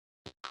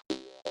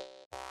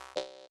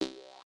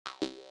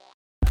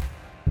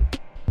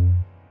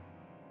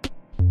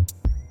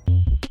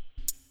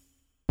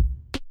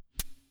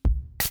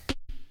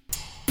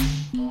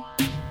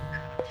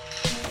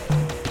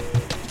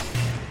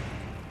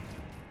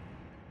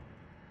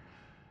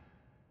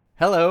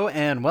Hello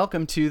and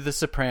welcome to The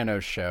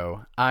Sopranos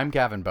Show. I'm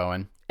Gavin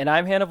Bowen. And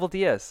I'm Hannibal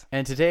Diaz.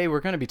 And today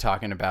we're going to be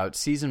talking about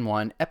Season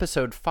 1,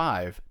 Episode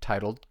 5,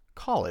 titled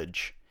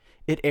College.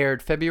 It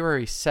aired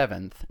February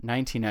 7th,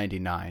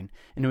 1999,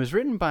 and it was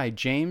written by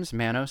James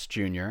Manos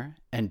Jr.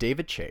 and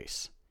David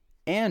Chase,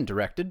 and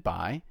directed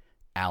by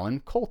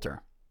Alan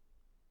Coulter.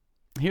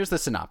 Here's the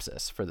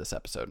synopsis for this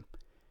episode.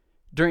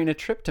 During a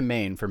trip to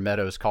Maine for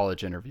Meadows'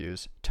 college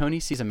interviews, Tony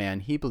sees a man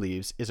he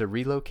believes is a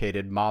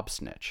relocated mob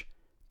snitch.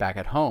 Back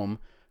at home,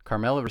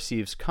 Carmela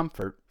receives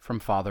comfort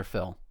from Father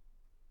Phil.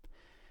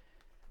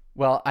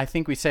 Well, I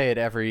think we say it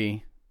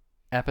every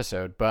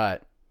episode,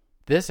 but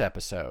this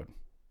episode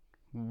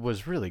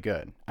was really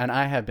good. And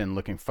I have been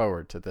looking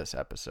forward to this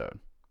episode.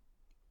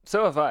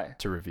 So have I.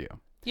 To review.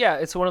 Yeah,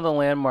 it's one of the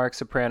landmark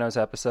Sopranos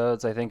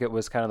episodes. I think it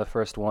was kind of the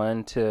first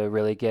one to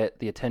really get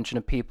the attention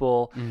of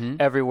people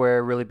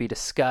everywhere, really be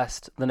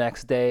discussed the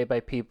next day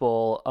by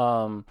people.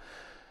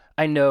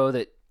 I know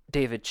that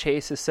David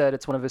Chase has said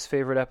it's one of his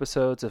favorite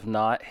episodes, if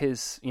not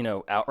his,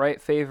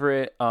 outright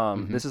favorite.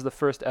 This is the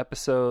first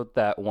episode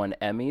that won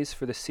Emmys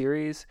for the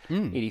series.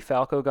 Edie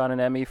Falco got an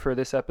Emmy for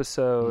this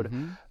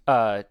episode.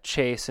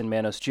 Chase and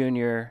Manos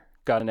Jr.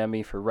 got an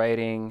Emmy for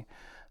writing.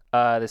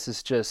 This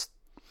is just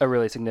a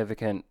really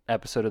significant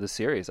episode of the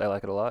series. I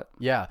like it a lot.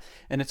 Yeah,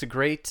 and it's a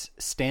great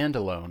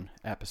standalone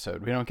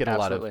episode. We don't get a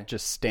lot of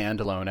just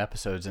standalone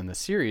episodes in the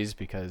series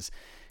because,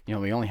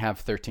 we only have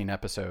 13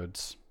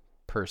 episodes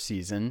per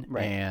season,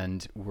 right.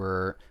 And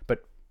we're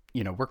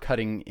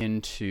cutting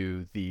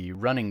into the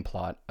running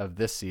plot of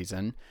this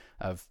season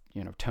of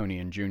Tony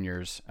and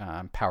Junior's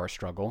power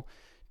struggle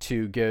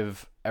to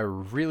give a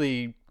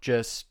really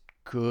just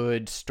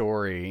good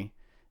story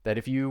that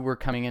if you were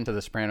coming into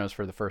The Sopranos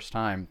for the first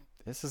time,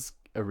 this is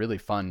a really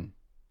fun,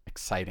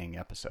 exciting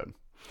episode.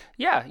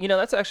 Yeah,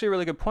 that's actually a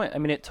really good point. I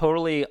mean, it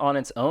totally on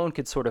its own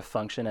could sort of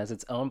function as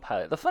its own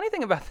pilot. The funny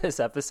thing about this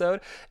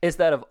episode is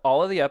that of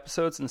all of the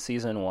episodes in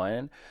season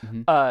one,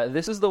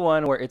 this is the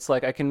one where it's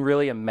like I can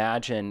really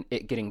imagine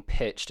it getting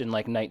pitched in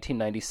like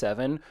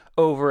 1997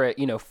 over at,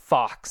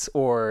 Fox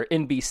or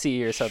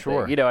NBC or something.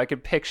 Sure. I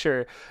could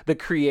picture the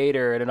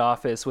creator in an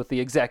office with the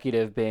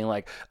executive being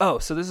like, oh,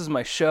 so this is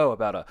my show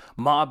about a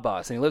mob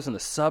boss and he lives in the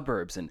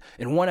suburbs. And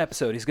in one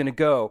episode, he's going to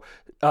go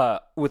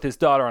with his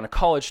daughter on a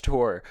college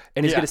tour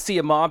and he's going to see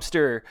a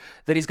mobster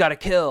that he's got to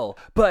kill,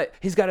 but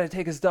he's got to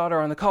take his daughter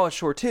on the college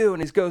tour too,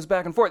 and he goes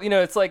back and forth.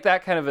 It's like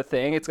that kind of a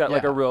thing. It's got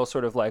like a real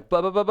sort of like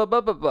blah, blah, blah, blah, blah,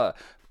 blah, blah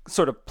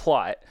sort of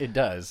plot. It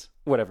does.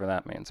 Whatever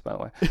that means, by the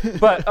way.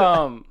 But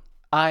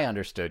I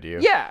understood you.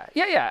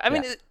 Yeah. I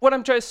mean, what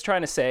I'm just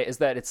trying to say is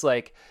that it's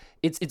like,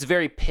 it's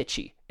very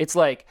pitchy. It's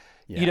like,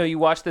 you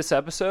watch this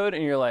episode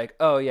and you're like,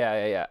 oh,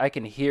 yeah. I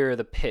can hear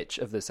the pitch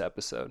of this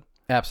episode.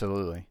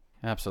 Absolutely.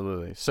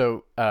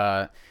 So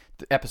the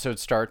episode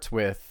starts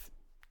with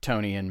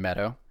Tony and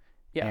Meadow,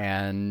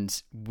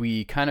 and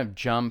we kind of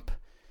jump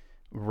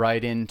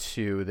right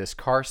into this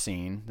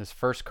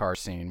first car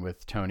scene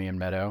with Tony and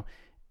Meadow,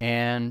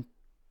 and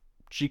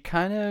she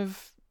kind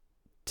of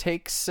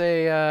takes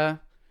a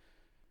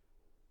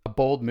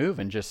bold move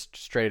and just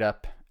straight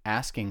up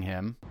asking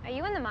him, "Are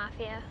you in the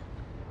mafia?"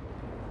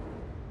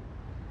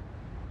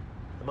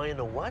 Am I in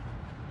the what?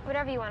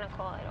 Whatever you want to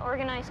call it.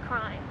 Organized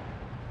crime.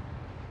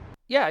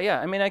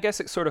 Yeah. I mean, I guess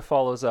it sort of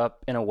follows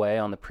up in a way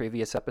on the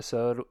previous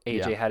episode.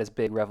 AJ had his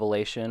big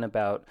revelation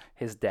about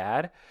his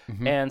dad.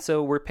 And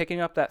so we're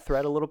picking up that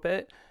thread a little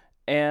bit.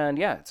 And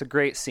it's a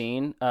great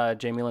scene.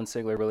 Jamie Lynn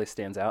Sigler really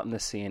stands out in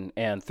this scene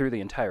and through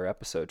the entire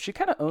episode. She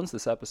kind of owns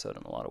this episode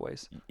in a lot of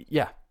ways.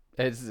 Yeah,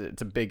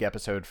 it's a big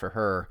episode for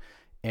her.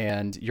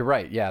 And you're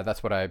right. Yeah,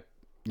 that's what I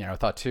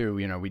thought too.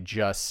 We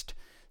just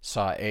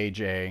saw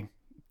AJ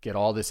get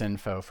all this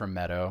info from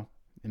Meadow.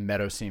 And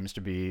Meadow seems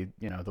to be,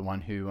 the one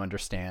who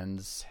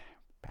understands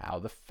how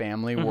the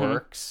family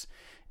works.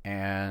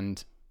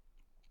 And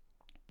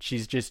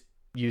she's just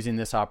using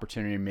this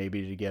opportunity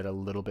maybe to get a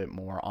little bit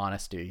more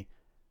honesty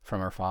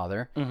from her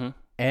father.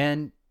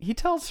 And he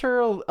tells her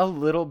a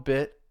little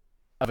bit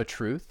of a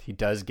truth. He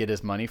does get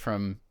his money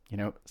from,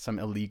 some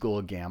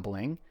illegal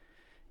gambling.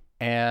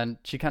 And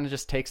she kind of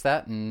just takes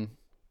that and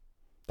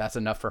that's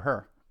enough for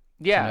her.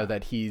 Yeah. To know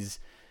that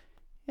he's,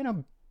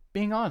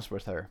 being honest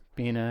with her,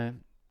 being a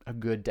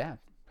good dad.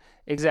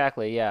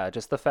 Exactly, yeah.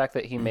 Just the fact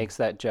that he makes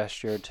that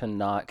gesture to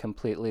not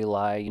completely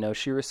lie,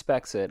 she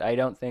respects it. I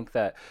don't think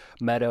that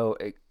Meadow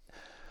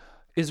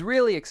is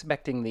really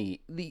expecting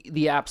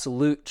the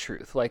absolute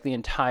truth, like the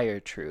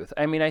entire truth.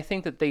 I mean, I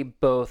think that they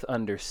both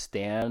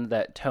understand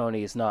that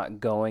Tony's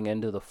not going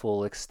into the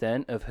full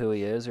extent of who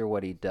he is or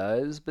what he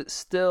does, but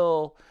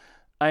still,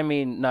 I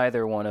mean,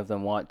 neither one of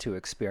them want to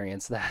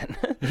experience that.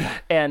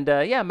 And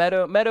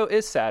Meadow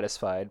is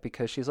satisfied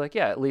because she's like,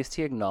 at least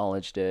he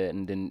acknowledged it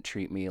and didn't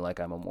treat me like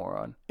I'm a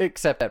moron.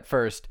 Except at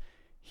first,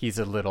 he's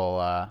a little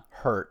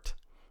hurt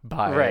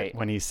by it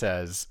when he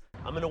says,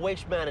 I'm in a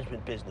waste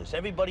management business.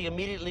 Everybody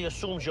immediately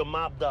assumes you're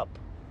mobbed up.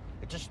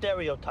 It's a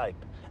stereotype,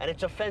 and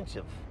it's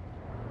offensive.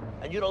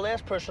 And you're the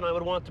last person I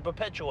would want to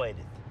perpetuate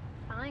it.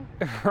 Fine.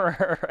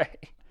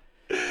 Right.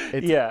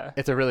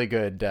 It's a really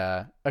good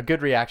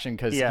reaction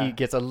because he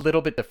gets a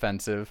little bit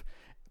defensive,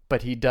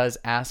 but he does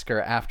ask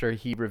her after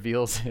he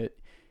reveals it.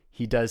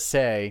 He does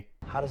say,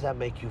 "How does that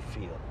make you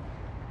feel?"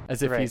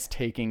 As if he's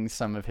taking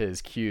some of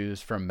his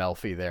cues from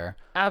Melfi there.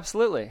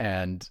 Absolutely.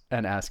 And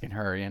asking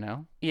her,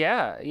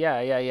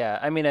 Yeah.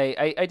 I mean,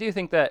 I do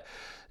think that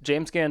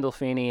James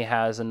Gandolfini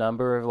has a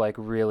number of like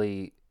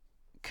really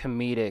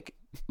comedic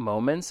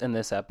moments in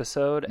this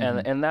episode,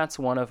 and that's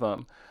one of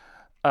them.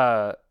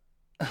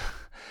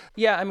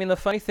 Yeah, I mean, the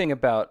funny thing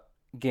about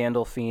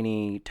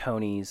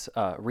Tony's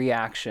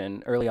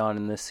reaction early on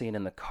in this scene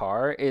in the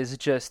car is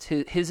just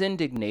his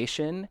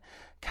indignation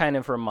kind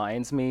of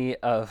reminds me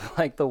of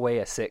like the way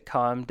a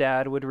sitcom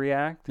dad would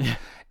react. Yeah.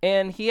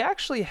 And he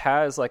actually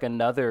has like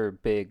another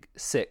big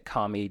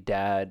sitcom-y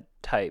dad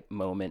type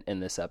moment in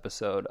this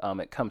episode.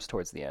 It comes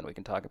towards the end. We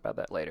can talk about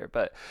that later.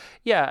 But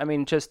yeah, I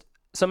mean, just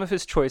some of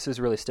his choices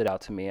really stood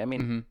out to me. I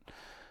mean,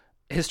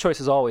 his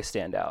choices always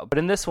stand out, but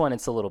in this one,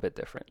 it's a little bit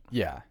different.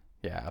 Yeah,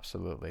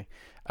 absolutely.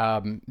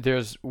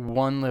 There's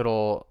one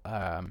little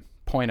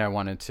point I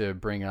wanted to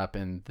bring up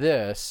in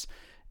this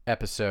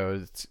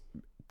episode. It's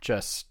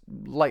just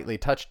lightly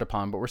touched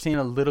upon, but we're seeing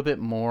a little bit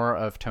more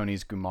of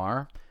Tony's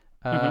Gumar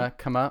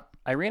come up.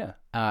 Irina.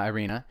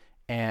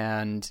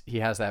 And he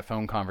has that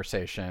phone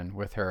conversation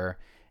with her,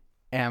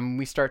 and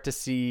we start to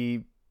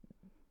see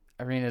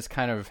Irina's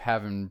kind of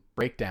having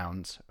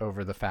breakdowns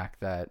over the fact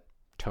that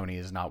Tony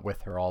is not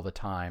with her all the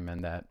time,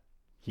 and that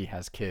he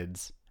has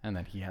kids, and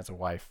that he has a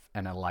wife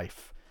and a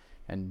life,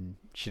 and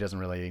she doesn't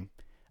really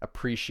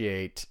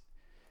appreciate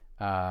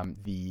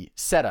the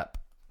setup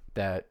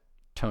that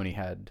Tony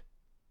had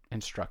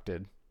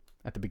instructed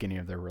at the beginning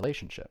of their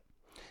relationship.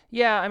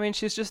 Yeah, I mean,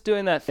 she's just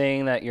doing that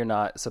thing that you're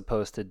not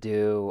supposed to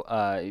do.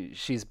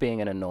 She's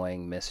being an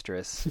annoying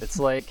mistress. It's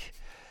like...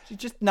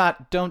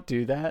 don't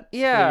do that.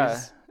 Yeah.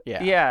 Please.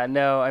 Yeah,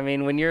 no, I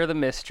mean, when you're the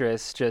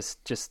mistress,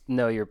 just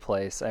know your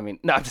place. I mean,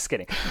 no, I'm just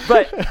kidding.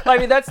 But, I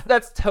mean,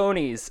 that's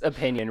Tony's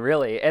opinion,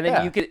 really. And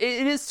then it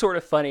is sort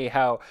of funny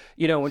how,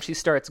 when she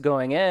starts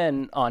going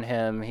in on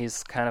him,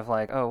 he's kind of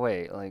like, oh,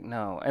 wait, like,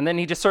 no. And then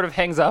he just sort of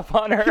hangs up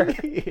on her.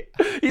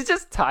 He's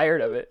just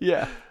tired of it.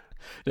 Yeah.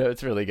 No,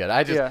 it's really good.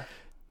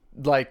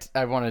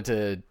 I wanted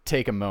to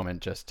take a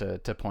moment just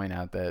to point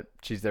out that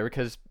she's there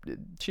because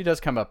she does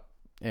come up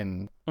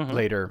in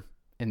later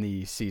in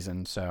the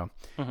season, so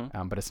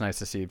but it's nice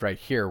to see right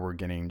here we're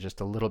getting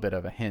just a little bit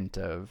of a hint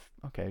of,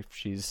 okay,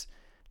 she's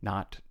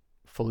not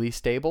fully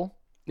stable,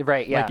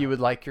 right? Yeah, like you would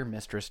like your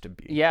mistress to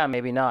be. Yeah,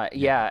 maybe not.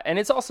 Yeah, and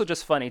it's also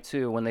just funny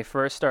too when they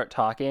first start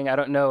talking. I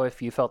don't know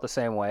if you felt the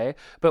same way,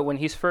 but when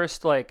he's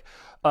first like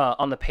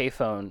on the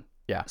payphone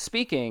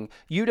speaking,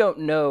 you don't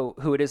know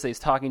who it is that he's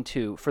talking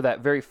to for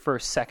that very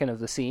first second of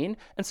the scene,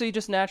 and so you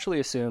just naturally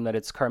assume that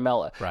it's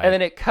Carmela, right? And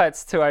then it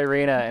cuts to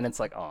Irina, and it's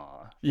like, oh.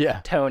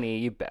 Yeah, Tony,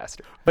 you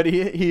bastard. But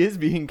he is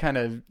being kind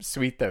of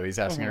sweet, though. He's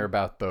asking her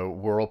about the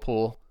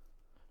Whirlpool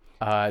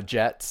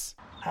jets.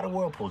 How do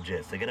Whirlpool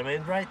jets? They get them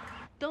in right?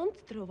 Don't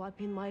throw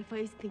up in my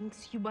face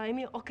things you buy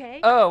me,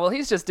 okay? Oh, well,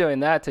 he's just doing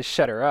that to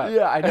shut her up.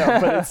 Yeah, I know,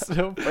 but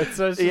it's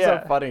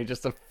so funny.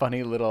 Just a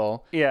funny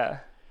little... Yeah.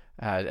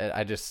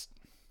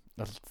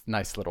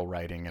 Nice little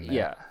writing in there.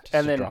 Yeah. Just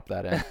and to then drop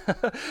that in.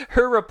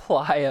 Her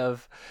reply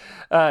of,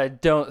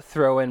 don't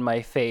throw in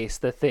my face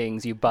the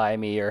things you buy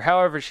me, or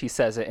however she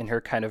says it in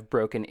her kind of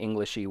broken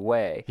Englishy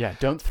way. Yeah,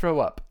 don't throw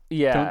up.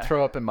 Yeah. Don't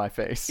throw up in my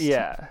face.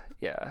 Yeah.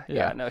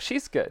 No,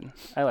 she's good.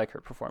 I like her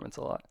performance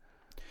a lot.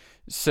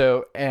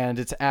 So, and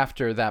it's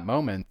after that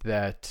moment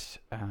that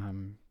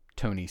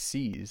Tony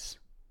sees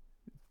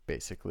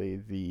basically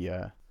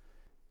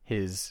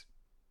his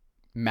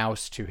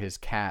mouse to his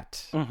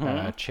cat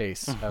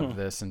chase of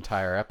this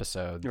entire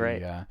episode.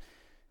 Right.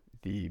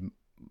 The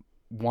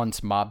once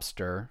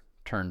mobster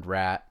turned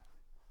rat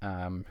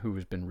who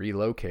has been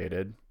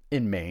relocated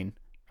in Maine,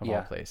 of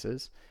all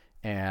places,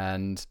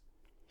 and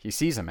he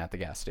sees him at the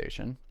gas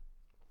station.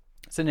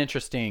 It's an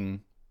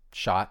interesting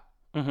shot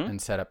and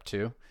setup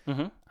too,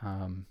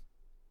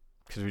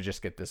 because we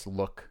just get this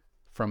look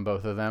from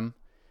both of them,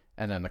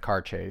 and then the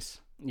car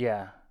chase.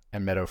 Yeah.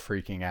 And Meadow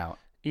freaking out.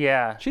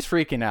 Yeah. She's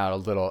freaking out a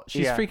little.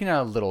 She's freaking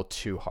out a little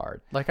too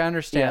hard. Like, I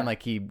understand,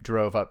 like, he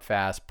drove up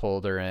fast,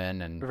 pulled her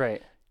in, and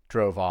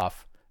drove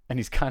off. And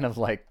he's kind of,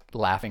 like,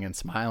 laughing and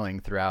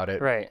smiling throughout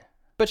it. Right.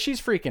 But she's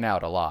freaking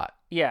out a lot.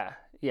 Yeah.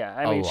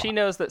 I mean, she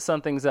knows that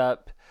something's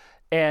up.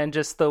 And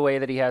just the way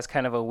that he has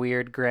kind of a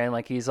weird grin,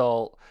 like he's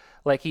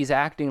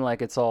acting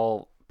like it's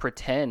all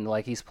pretend,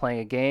 like he's playing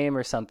a game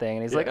or something,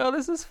 and he's like, oh,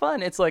 this is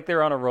fun. It's like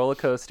they're on a roller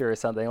coaster or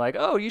something, like,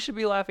 oh, you should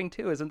be laughing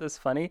too, isn't this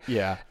funny?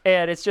 Yeah.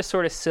 And it's just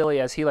sort of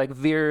silly as he like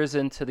veers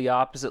into the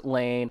opposite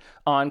lane,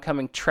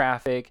 oncoming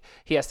traffic.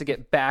 He has to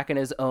get back in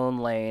his own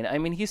lane. I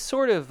mean, he's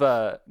sort of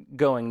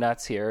going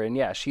nuts here, and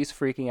she's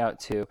freaking out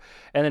too.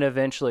 And then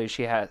eventually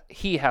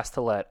he has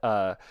to let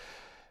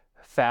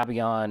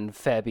Fabian,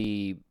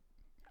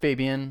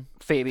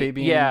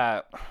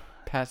 yeah,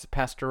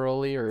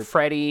 Pastoroli or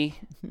Freddie,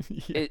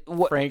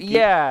 Frankie,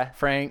 yeah,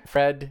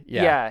 Fred,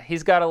 yeah,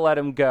 he's got to let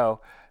him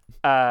go.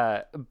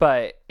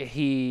 But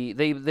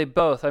they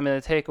both, I mean,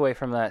 the takeaway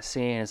from that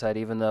scene is that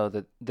even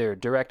though their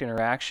direct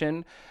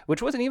interaction,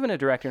 which wasn't even a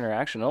direct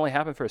interaction, it only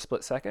happened for a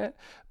split second,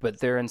 but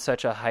they're in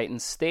such a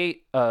heightened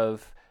state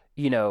of,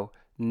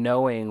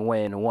 knowing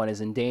when one is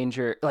in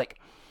danger. Like,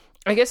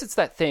 I guess it's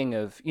that thing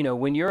of,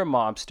 when you're a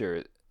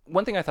mobster,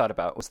 one thing I thought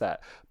about was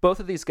that both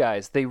of these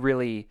guys, they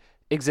really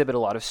exhibit a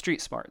lot of street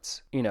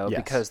smarts, Yes.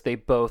 because they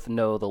both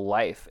know the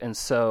life. And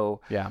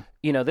so, Yeah.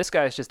 This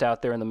guy's just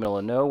out there in the middle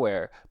of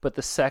nowhere, but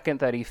the second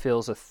that he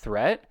feels a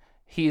threat,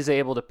 he's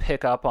able to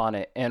pick up on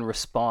it and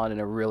respond in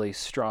a really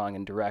strong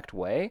and direct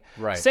way.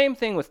 Right. Same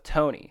thing with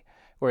Tony,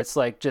 where it's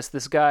like just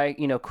this guy,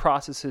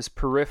 crosses his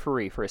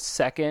periphery for a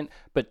second,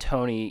 but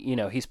Tony,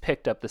 he's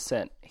picked up the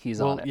scent.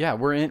 He's on it. Yeah,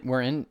 we're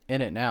in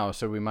it now,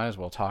 so we might as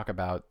well talk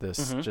about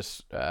this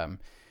just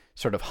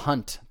sort of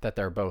hunt that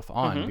they're both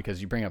on,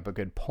 because you bring up a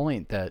good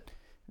point that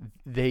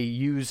they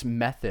use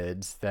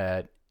methods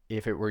that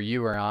if it were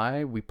you or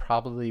I, we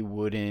probably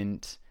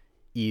wouldn't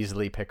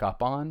easily pick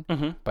up on.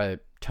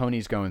 But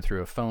Tony's going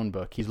through a phone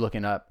book. He's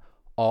looking up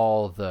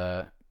all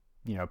the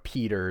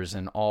Peters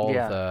and all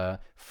the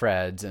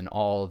Freds and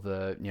all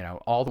the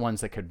all the ones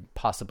that could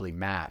possibly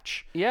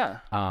match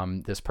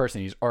this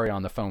person. He's already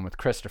on the phone with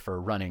Christopher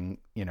running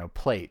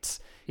plates.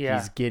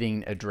 He's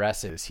getting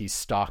addresses. He's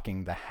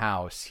stalking the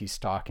house. He's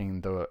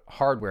stalking the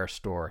hardware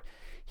store.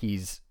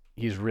 He's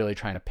really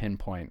trying to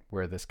pinpoint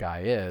where this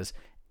guy is,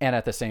 and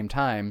at the same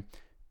time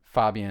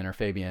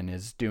Fabian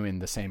is doing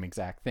the same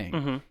exact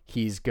thing.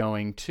 He's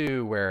going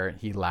to where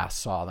he last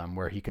saw them,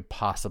 where he could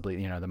possibly,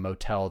 the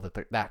motel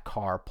that that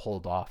car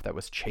pulled off that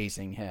was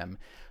chasing him.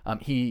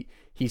 He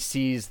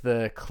sees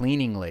the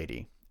cleaning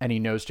lady, and he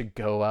knows to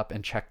go up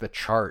and check the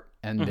chart.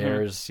 And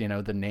there's,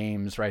 the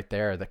names right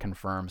there that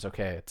confirms,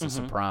 okay, it's a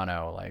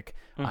soprano. Like,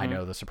 I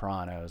know the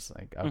Sopranos.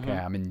 Like, okay,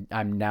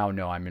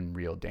 I'm in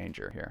real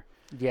danger here.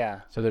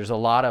 Yeah. So there's a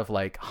lot of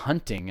like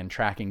hunting and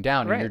tracking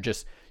down, and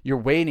you're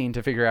waiting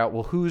to figure out,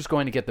 well, who's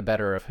going to get the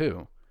better of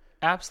who.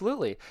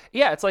 Absolutely.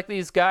 Yeah, it's like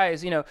these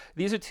guys,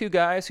 these are two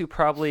guys who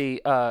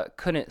probably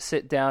couldn't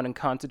sit down and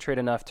concentrate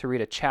enough to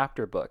read a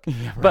chapter book.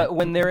 Yeah, right. But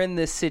when they're in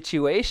this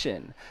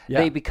situation,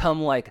 they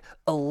become like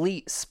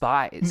elite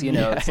spies,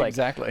 it's like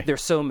exactly. They're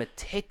so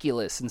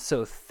meticulous and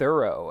so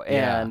thorough,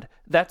 and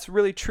that's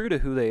really true to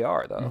who they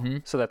are, though.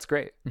 So that's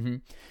great.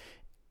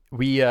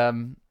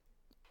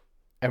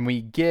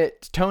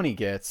 Tony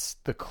gets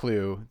the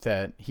clue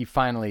that he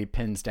finally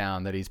pins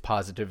down that he's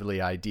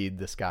positively ID'd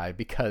this guy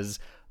because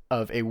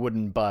of a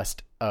wooden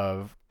bust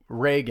of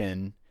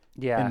Reagan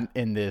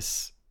in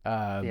this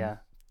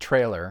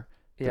trailer,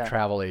 the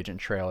travel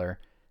agent trailer.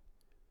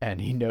 And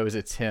he knows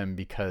it's him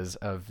because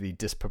of the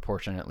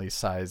disproportionately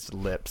sized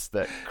lips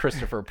that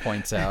Christopher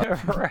points out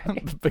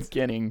at the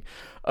beginning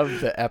of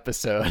the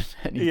episode.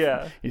 And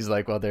he's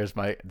like, well, there's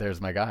my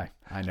guy.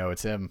 I know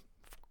it's him.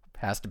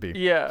 Has to be.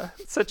 Yeah.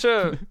 Such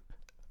a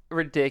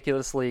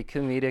ridiculously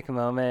comedic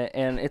moment,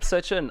 and it's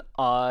such an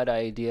odd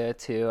idea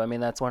too. I mean,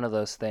 that's one of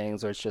those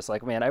things where it's just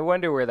like, man, I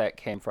wonder where that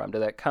came from.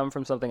 Did that come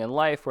from something in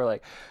life where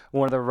like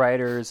one of the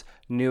writers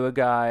knew a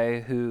guy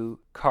who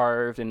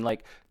carved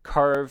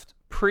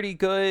pretty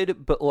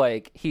good, but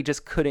like he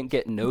just couldn't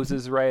get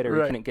noses right, or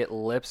he couldn't get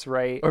lips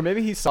right, or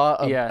maybe he saw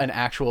an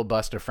actual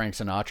bust of Frank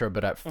Sinatra,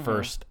 but at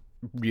first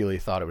really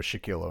thought it was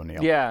Shaquille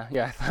O'Neal. Yeah,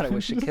 I thought it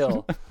was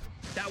Shaquille.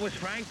 That was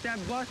Frank, that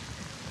bust?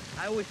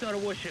 I always thought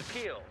it was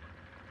Shaquille.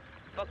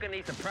 Fucking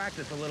need to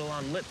practice a little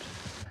on lips.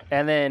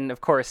 And then, of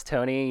course,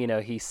 Tony,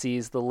 he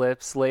sees the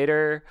lips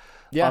later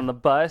on the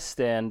bust,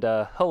 and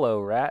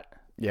hello, rat.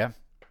 Yeah,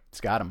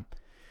 it's got him.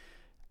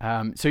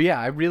 So yeah,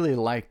 I really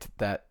liked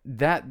that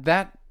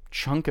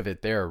chunk of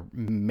it there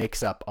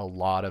makes up a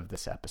lot of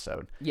this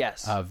episode.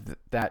 Yes. Of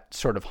that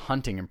sort of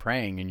hunting and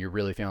praying, and you're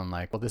really feeling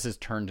like, well, this has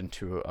turned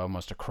into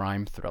almost a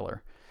crime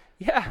thriller.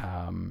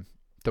 Yeah.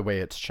 The way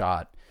it's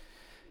shot.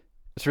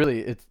 It's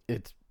really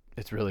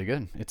it's really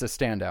good. It's a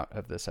standout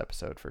of this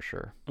episode for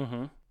sure.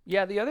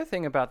 Yeah, the other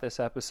thing about this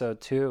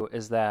episode too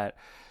is that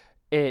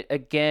it,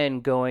 again,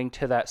 going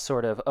to that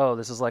sort of,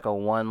 this is like a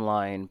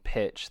one-line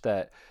pitch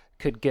that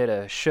could get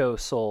a show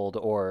sold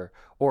or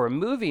a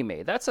movie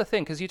made. That's the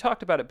thing, because you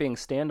talked about it being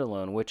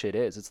standalone, which it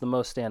is. It's the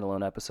most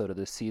standalone episode of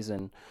this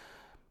season.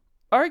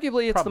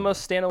 Arguably, it's the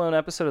most standalone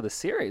episode of the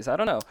series. I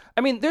don't know.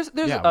 I mean, there's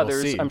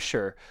others, we'll I'm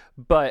sure,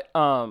 but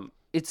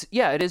it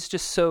is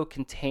just so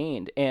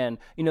contained, and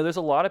there's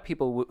a lot of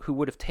people who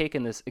would have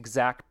taken this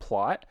exact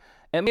plot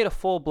and made a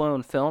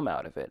full-blown film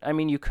out of it. I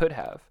mean, you could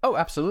have. Oh,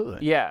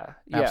 absolutely. Yeah.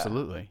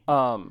 Absolutely.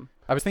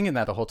 I was thinking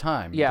that the whole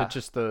time. Yeah. But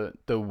just the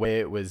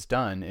way it was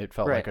done, it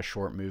felt like a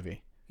short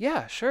movie.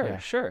 Yeah, sure.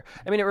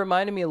 I mean, it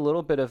reminded me a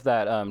little bit of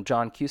that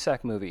John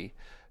Cusack movie,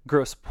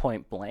 Grosse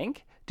Point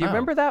Blank. Do you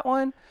remember that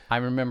one? I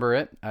remember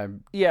it. I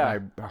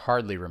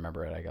hardly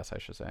remember it, I guess I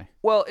should say.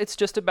 Well, it's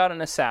just about an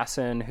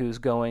assassin who's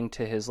going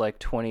to his like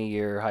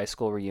 20-year high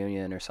school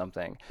reunion or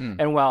something.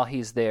 And while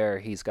he's there,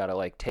 he's got to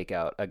like take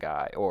out a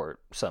guy or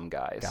some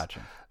guys.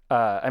 Gotcha.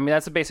 I mean,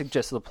 that's the basic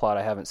gist of the plot.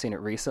 I haven't seen it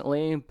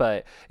recently,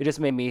 but it just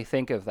made me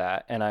think of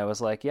that. And I was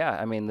like, yeah,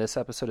 I mean, this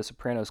episode of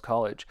Sopranos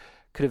College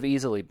could have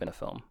easily been a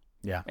film.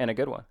 Yeah. And a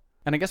good one.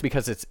 And I guess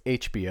because it's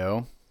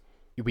HBO,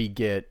 we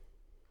get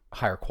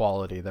higher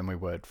quality than we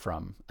would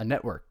from a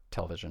network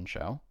television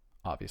show,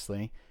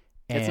 obviously.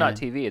 It's not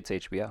TV, it's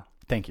HBO.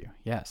 Thank you.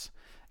 Yes.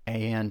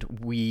 And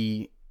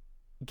we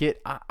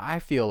get, I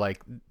feel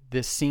like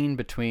this scene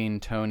between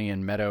Tony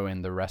and Meadow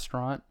in the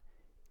restaurant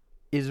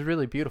is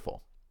really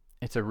beautiful.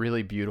 It's a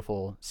really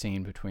beautiful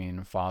scene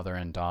between father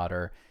and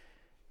daughter,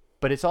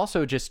 but it's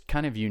also just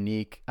kind of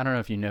unique. I don't know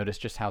if you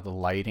noticed just how the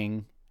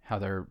lighting, how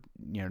they're,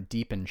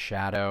 deep in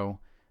shadow.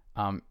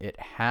 It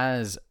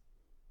has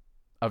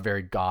a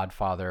very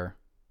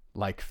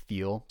Godfather-like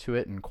feel to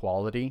it and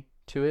quality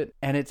to it.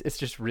 And it's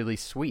just really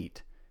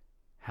sweet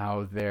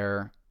how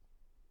they're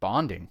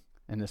bonding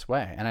in this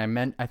way. And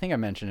I think I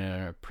mentioned in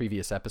a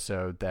previous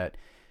episode that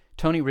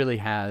Tony really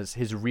has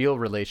his real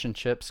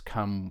relationships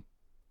come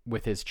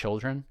with his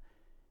children,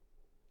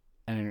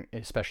 and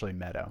especially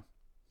Meadow.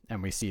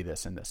 And we see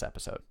this in this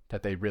episode,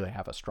 that they really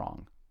have a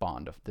strong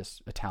bond of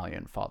this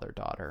Italian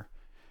father-daughter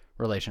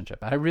relationship.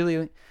 I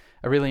really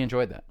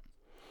enjoyed that.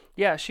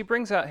 Yeah, she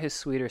brings out his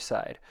sweeter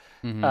side,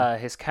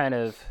 his kind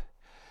of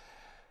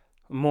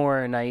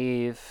more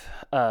naive,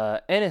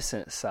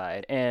 innocent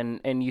side,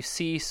 and you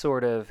see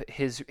sort of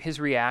his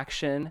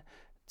reaction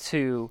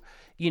to,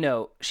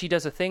 she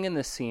does a thing in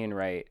this scene,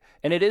 right?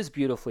 And it is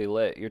beautifully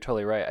lit. You're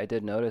totally right. I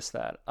did notice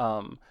that.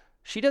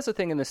 She does a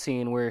thing in the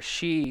scene where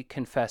she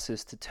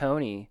confesses to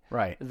Tony,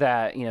 right,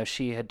 that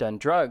she had done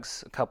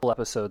drugs a couple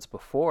episodes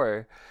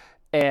before.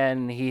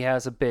 And he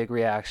has a big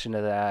reaction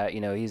to that.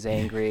 He's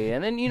angry,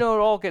 and then it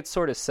all gets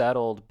sort of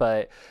settled.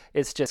 But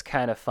it's just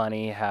kind of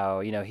funny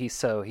how he's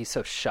so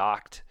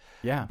shocked,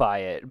 by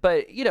it.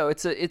 But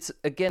it's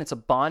a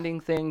bonding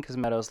thing, because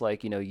Meadow's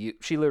like,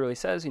 she literally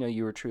says,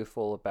 you were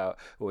truthful about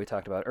what we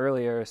talked about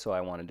earlier, so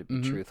I wanted to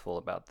be truthful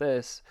about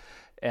this.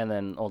 And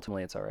then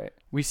ultimately it's all right.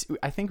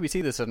 I think we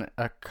see this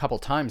a couple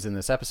times in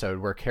this episode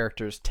where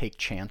characters take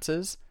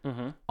chances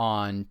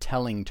on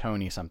telling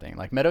Tony something.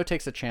 Like Meadow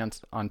takes a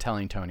chance on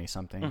telling Tony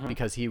something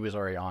because he was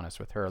already honest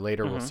with her.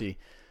 Later we'll see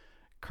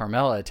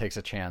Carmela takes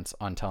a chance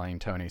on telling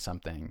Tony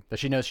something that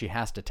she knows she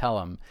has to tell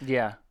him.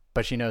 Yeah.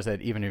 But she knows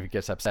that even if he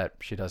gets upset,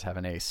 she does have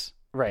an ace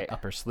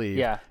up her sleeve.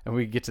 Yeah. And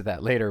we get to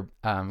that later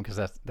because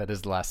that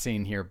is the last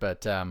scene here.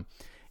 But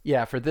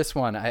yeah, for this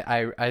one,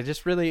 I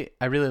really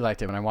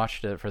liked it. When I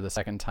watched it for the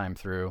second time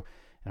through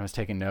and I was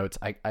taking notes,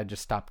 I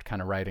just stopped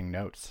kind of writing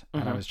notes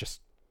and I was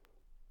just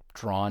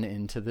drawn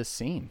into this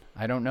scene.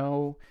 I don't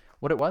know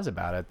what it was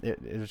about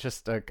it. It was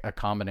just a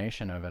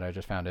combination of it. I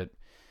just found it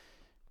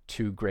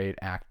two great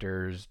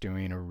actors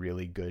doing a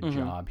really good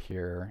job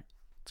here.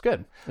 It's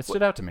good. It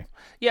stood out to me.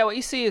 Yeah, what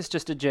you see is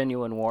just a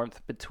genuine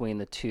warmth between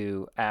the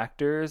two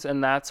actors,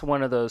 and that's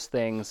one of those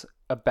things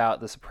about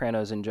The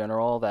Sopranos in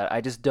general that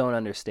I just don't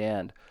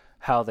understand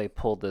how they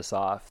pulled this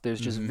off. There's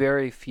just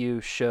very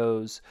few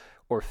shows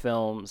or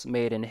films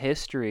made in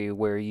history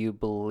where you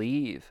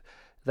believe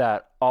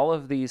that all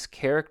of these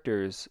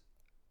characters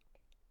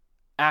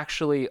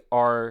actually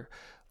are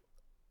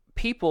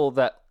people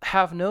that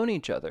have known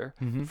each other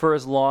for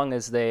as long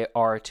as they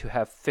are to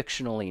have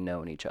fictionally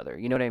known each other.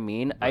 You know what I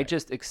mean? Right. I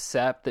just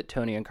accept that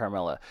Tony and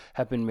Carmela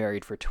have been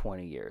married for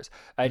 20 years.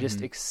 I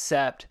just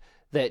accept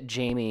that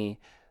Jamie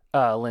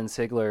Lynn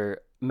Sigler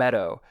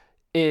Meadow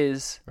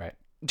is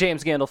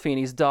James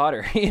Gandolfini's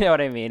daughter. You know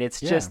what I mean? It's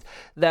just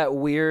that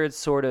weird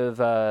sort of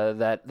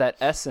that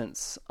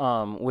essence,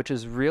 which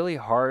is really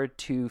hard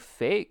to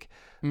fake,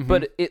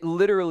 but it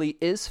literally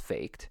is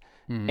faked,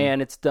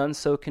 and it's done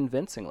so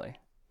convincingly.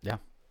 Yeah.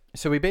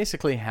 So we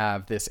basically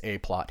have this A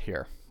plot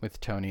here with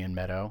Tony and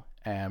Meadow,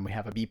 and we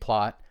have a B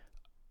plot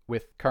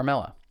with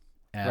Carmela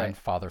and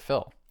Father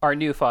Phil. Our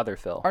new Father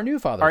Phil. Our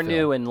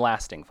new and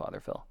lasting Father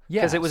Phil.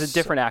 Yeah. Because it was a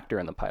different actor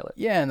in the pilot.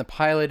 Yeah, in the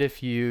pilot,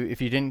 if you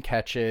didn't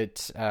catch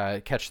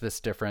this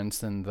difference,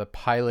 then the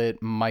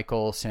pilot,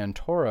 Michael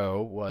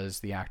Santoro was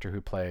the actor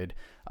who played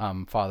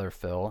Father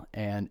Phil.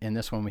 And in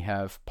this one, we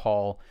have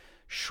Paul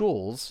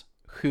Schulz,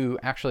 who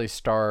actually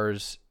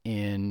stars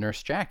in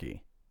Nurse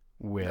Jackie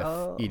with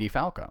Edie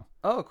Falco.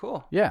 Oh,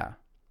 cool. Yeah.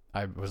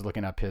 I was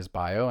looking up his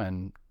bio,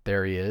 and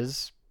there he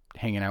is,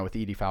 hanging out with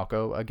Edie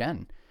Falco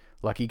again.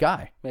 Lucky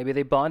guy. Maybe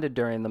they bonded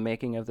during the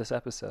making of this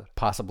episode.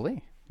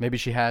 Possibly. Maybe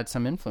she had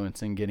some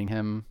influence in getting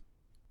him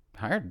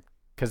hired,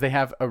 because they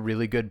have a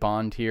really good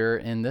bond here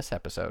in this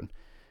episode.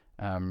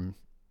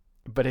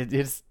 But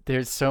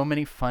there's so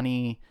many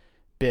funny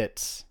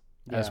bits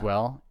as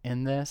well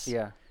in this.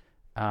 Yeah.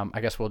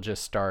 I guess we'll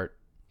just start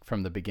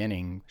from the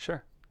beginning.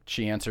 Sure.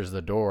 She answers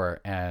the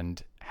door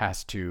and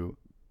has to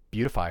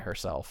beautify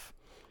herself.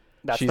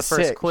 That's She's the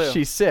first sick. clue.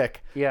 She's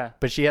sick. Yeah.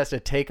 But she has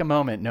to take a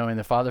moment knowing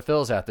that Father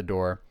Phil's at the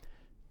door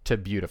to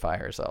beautify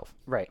herself.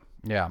 Right.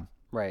 Yeah.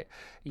 Right.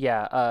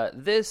 Yeah.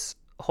 This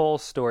whole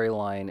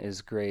storyline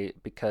is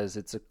great because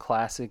it's a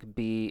classic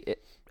B.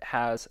 It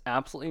has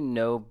absolutely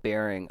no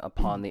bearing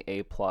upon the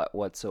A plot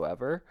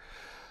whatsoever.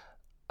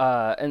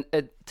 and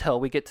until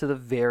we get to the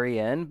very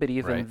end. But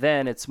even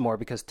then, it's more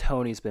because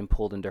Tony's been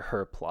pulled into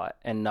her plot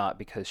and not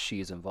because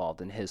she's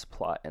involved in his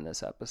plot in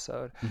this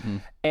episode.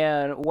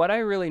 And what I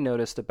really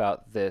noticed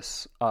about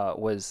this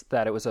was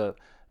that it was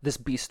this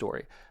B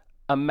story,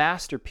 a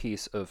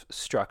masterpiece of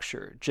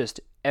structure. Just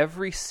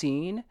every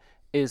scene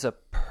is a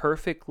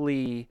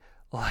perfectly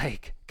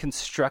like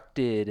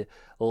constructed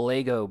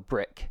Lego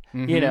brick,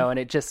 you know, and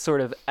it just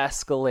sort of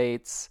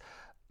escalates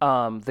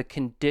the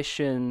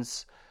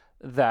conditions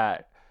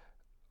that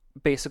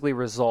basically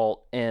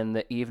result in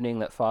the evening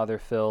that Father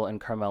Phil and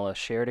Carmela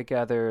share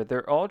together.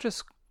 They're all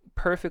just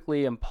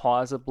perfectly and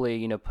plausibly,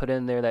 you know, put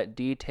in there that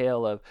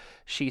detail of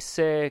she's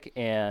sick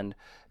and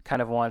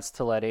kind of wants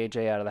to let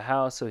AJ out of the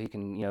house so he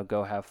can, you know,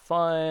 go have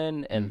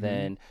fun. And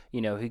then,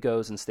 you know, he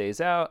goes and stays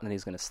out and then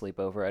he's going to sleep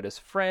over at his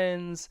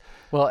friends.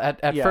 Well,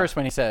 at first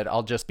when he said,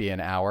 I'll just be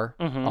an hour,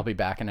 I'll be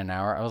back in an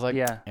hour, I was like,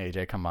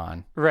 AJ, come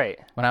on. Right.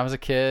 When I was a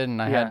kid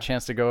and I had a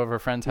chance to go over a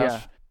friend's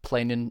house,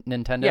 play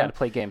Nintendo. Yeah, to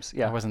play games.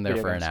 Yeah. I wasn't there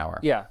for an hour.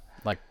 Yeah.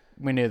 Like,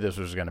 we knew this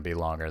was going to be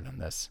longer than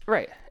this.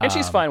 Right. And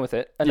she's fine with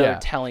it. Another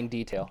telling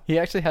detail. He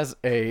actually has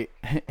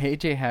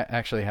AJ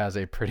actually has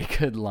a pretty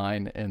good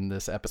line in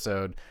this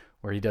episode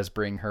where he does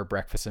bring her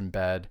breakfast in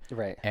bed.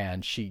 Right.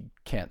 And she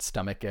can't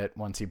stomach it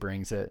once he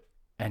brings it.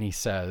 And he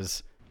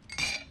says,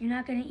 "You're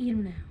not going to eat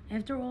them now,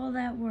 after all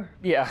that work."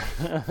 Yeah.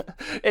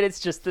 And it's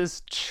just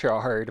this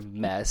charred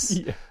mess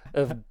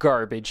of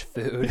garbage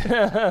food.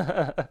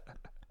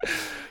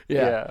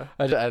 Yeah.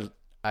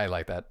 I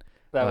like that.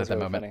 That I was like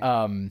really moment.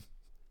 funny.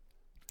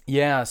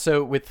 Yeah,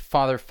 so with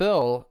Father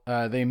Phil,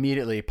 they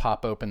immediately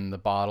pop open the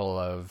bottle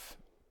of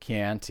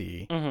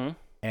Chianti,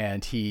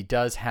 and he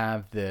does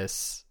have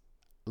this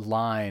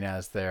line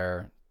as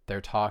they're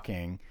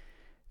talking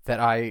that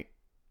I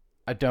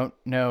don't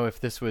know if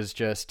this was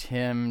just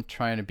him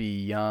trying to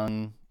be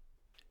young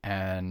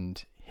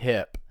and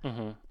hip.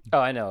 Oh,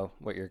 I know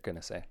what you're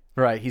gonna say.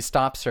 Right, he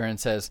stops her and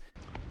says,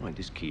 "Why,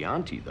 this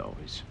Chianti, though,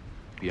 is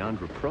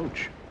beyond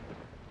reproach.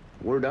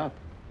 Word up."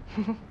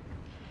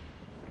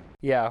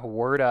 Yeah,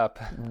 word up.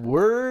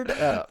 Word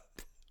up.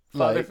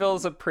 Father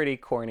Phil's a pretty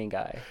corny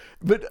guy.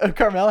 But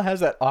Carmela has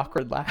that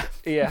awkward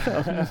laugh.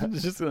 Yeah.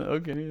 It's just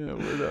okay, yeah,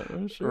 word up.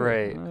 Oh, sure.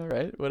 Right. All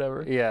right,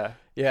 whatever. Yeah.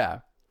 Yeah.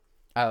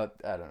 I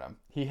don't know.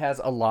 He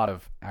has a lot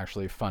of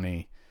actually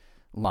funny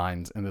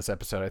lines in this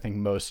episode. I think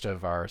most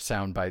of our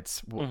sound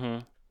bites,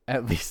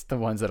 at least the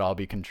ones that I'll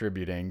be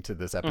contributing to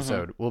this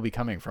episode, will be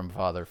coming from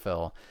Father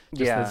Phil.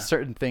 Just the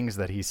certain things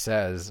that he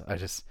says, I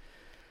just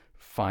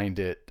find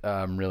it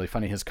really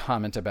funny. His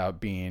comment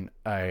about being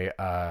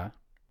a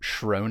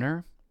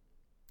schroner,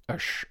 a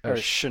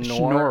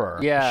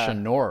schnorrer. Yeah.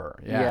 Schnorrer.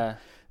 Yeah.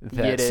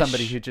 That Yiddish.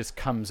 Somebody who just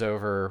comes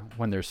over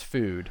when there's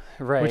food.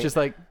 Right. Which is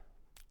like,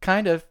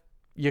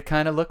 you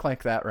kind of look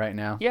like that right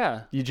now.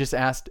 Yeah. You just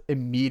asked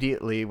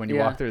immediately when you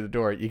walk through the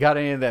door, you got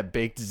any of that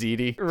baked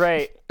ziti?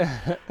 Right.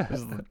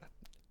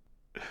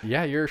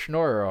 Yeah, you're a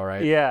schnorrer, all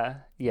right.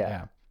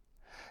 Yeah.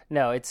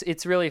 No,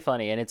 it's really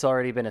funny, and it's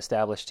already been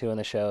established too in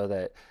the show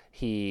that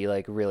he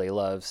like really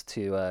loves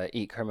to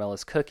eat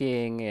Carmela's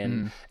cooking,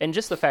 and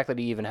just the fact that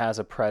he even has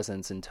a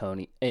presence in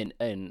Tony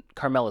in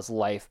Carmela's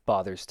life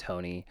bothers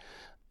Tony,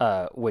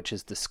 which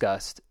is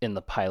discussed in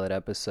the pilot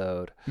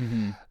episode.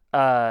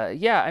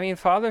 I mean,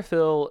 Father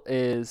Phil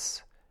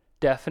is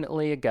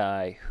definitely a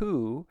guy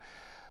who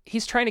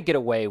he's trying to get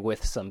away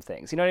with some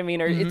things. You know what I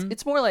mean? Or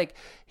it's more like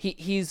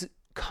he's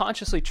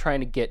consciously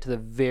trying to get to the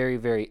very,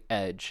 very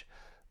edge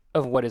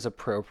of what is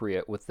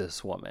appropriate with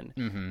this woman.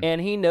 And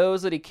he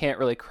knows that he can't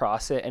really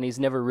cross it, and he's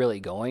never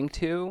really going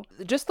to.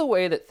 Just the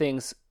way that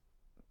things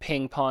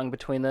ping pong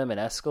between them and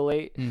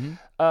escalate.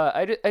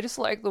 I just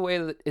like the way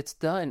that it's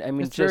done. I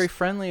mean, it's very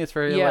friendly. It's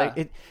very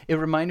like it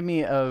reminded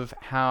me of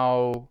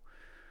how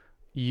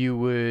you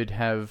would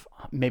have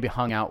maybe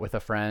hung out with a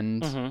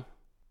friend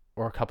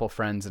or a couple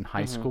friends in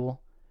high school.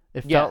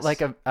 It felt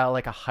like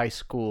a high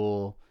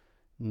school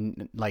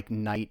like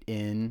night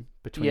in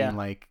between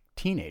like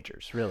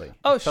teenagers, really.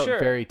 Oh, it felt sure.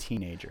 very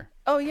teenager.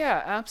 Oh,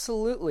 yeah,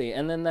 absolutely.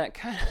 And then that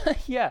kind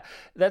of,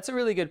 that's a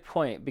really good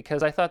point,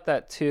 because I thought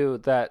that too,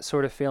 that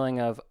sort of feeling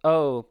of,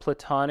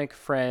 platonic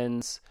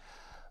friends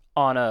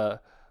on a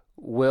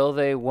will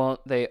they, won't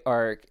they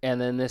arc, and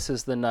then this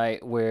is the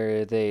night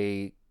where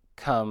they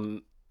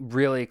come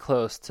really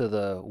close to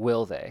the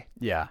will they.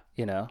 Yeah.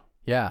 You know?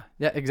 Yeah,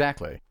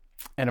 exactly.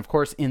 And of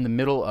course, in the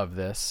middle of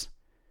this,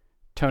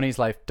 Tony's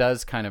life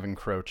does kind of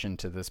encroach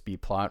into this B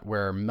plot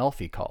where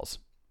Melfi calls.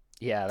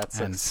 Yeah, that's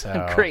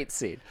a great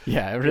scene.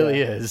 Yeah, it really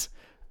is.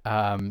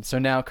 So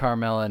now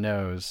Carmela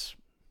knows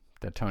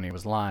that Tony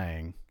was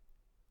lying.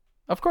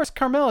 Of course,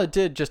 Carmela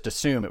did just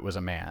assume it was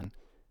a man,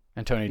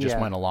 and Tony just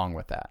went along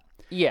with that.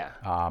 Yeah.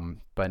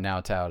 But now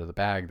it's out of the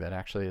bag that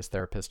actually his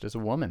therapist is a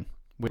woman,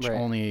 which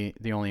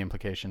the only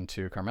implication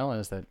to Carmela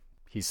is that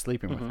he's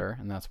sleeping with her,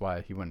 and that's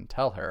why he wouldn't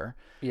tell her.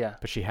 Yeah.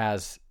 But she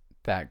has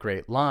that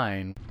great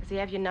line. Does he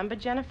have your number,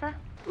 Jennifer?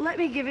 Let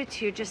me give it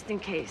to you just in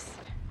case.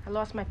 I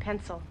lost my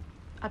pencil.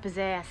 Up his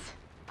ass.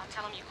 I'll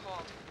tell him you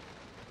called.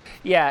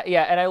 Yeah,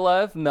 and I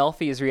love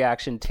Melfi's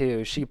reaction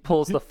too. She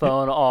pulls the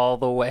phone all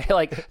the way,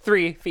 like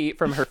 3 feet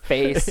from her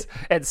face,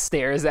 and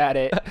stares at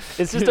it.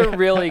 It's just a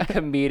really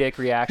comedic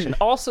reaction.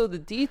 Also, the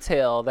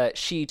detail that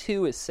she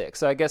too is sick.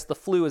 So I guess the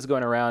flu is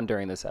going around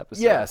during this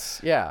episode. Yes,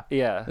 yeah,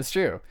 Yeah. that's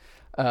true.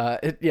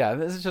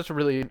 This is just a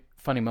really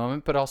funny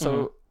moment, but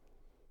also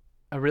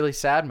a really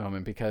sad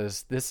moment,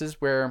 because this is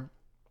where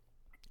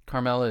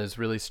Carmela is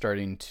really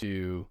starting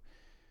to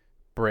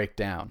break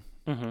down.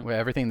 Where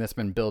everything that's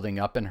been building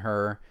up in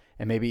her,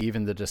 and maybe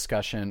even the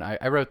discussion,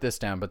 I wrote this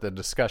down, but the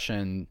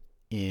discussion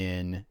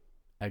in,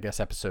 I guess,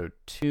 episode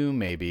 2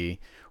 maybe,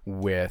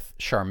 with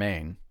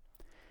Charmaine.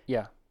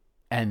 Yeah.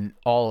 And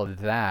all of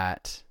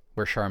that,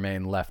 where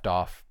Charmaine left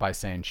off by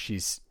saying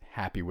she's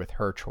happy with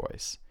her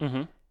choice,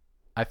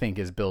 I think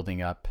is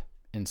building up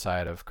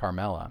inside of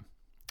Carmela,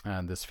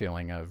 this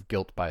feeling of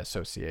guilt by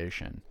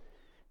association.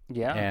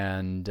 Yeah.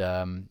 And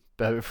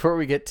but before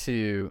we get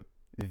to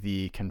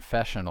the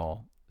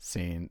confessional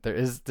scene, there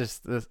is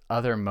this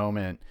other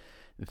moment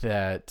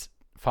that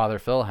Father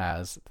Phil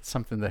has,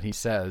 something that he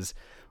says,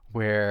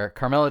 where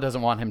Carmela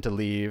doesn't want him to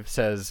leave,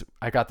 says,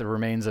 I got the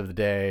remains of the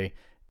day,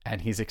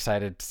 and he's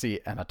excited to see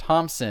Emma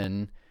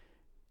Thompson,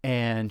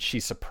 and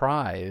she's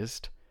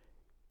surprised,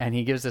 and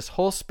he gives this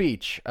whole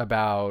speech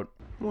about...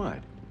 What?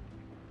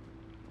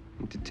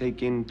 To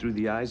take in through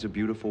the eyes a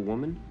beautiful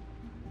woman?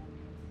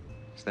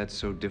 Is that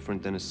so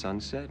different than a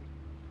sunset?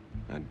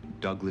 A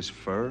Douglas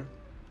fir?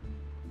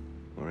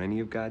 Or any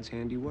of God's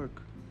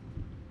handiwork?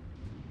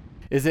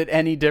 Is it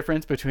any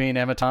difference between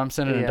Emma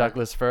Thompson and a Yeah.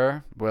 Douglas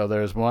fir? Well,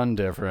 there's one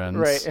difference.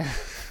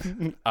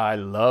 Right. I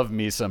love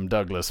me some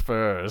Douglas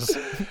firs.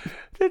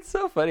 It's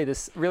so funny,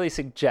 this really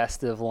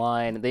suggestive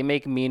line. They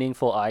make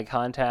meaningful eye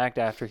contact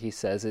after he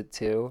says it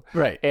too.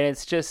 Right. And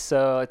it's just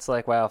so, it's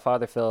like, wow,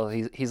 Father Phil,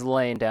 he's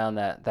laying down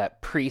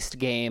that priest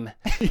game,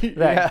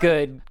 that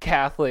good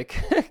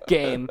Catholic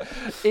game.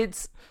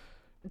 It's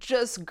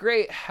just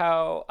great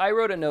how, I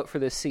wrote a note for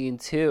this scene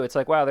too. It's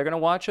like, wow, they're going to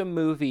watch a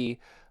movie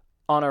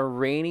on a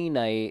rainy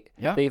night.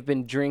 Yeah. They've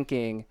been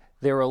drinking.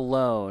 They're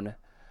alone.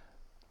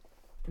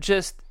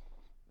 Just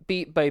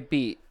beat by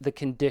beat, the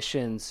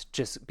conditions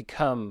just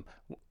become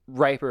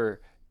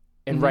riper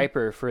and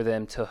riper for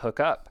them to hook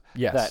up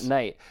that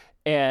night.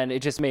 And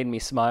it just made me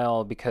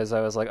smile, because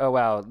I was like, oh,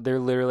 wow, they're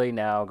literally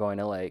now going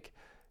to like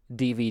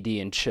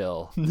DVD and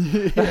chill.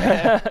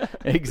 Yeah,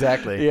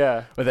 exactly.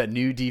 Yeah. With that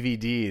new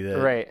DVD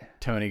that Right.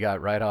 Tony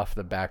got right off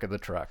the back of the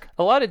truck.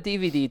 A lot of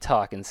DVD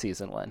talk in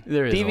season 1.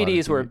 There is a lot of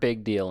DVDs were a DVD.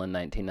 big deal in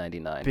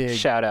 1999. Big-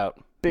 Shout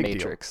out big deal.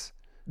 Matrix.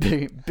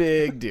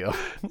 Big deal.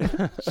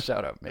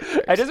 Shout out, Matrix.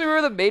 I just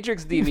remember the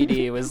Matrix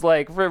DVD was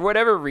like, for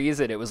whatever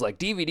reason, it was like,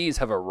 DVDs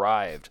have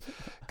arrived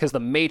because the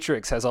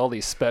Matrix has all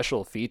these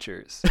special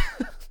features.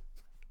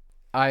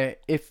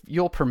 If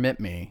you'll permit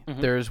me,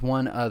 there's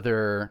one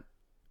other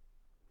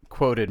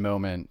quoted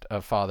moment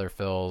of Father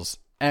Phil's,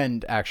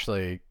 and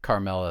actually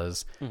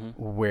Carmela's,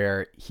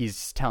 where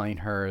he's telling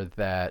her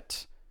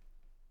that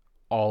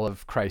all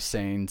of Christ's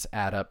sayings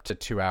add up to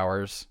 2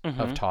 hours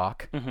of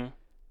talk.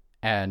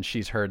 And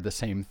she's heard the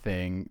same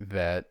thing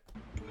that...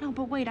 No,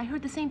 but wait, I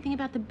heard the same thing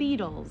about the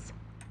Beatles.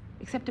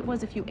 Except it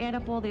was, if you add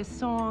up all their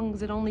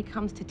songs, it only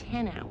comes to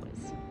 10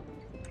 hours.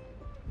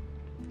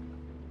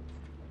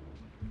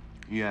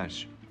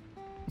 Yes.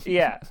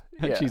 Yeah.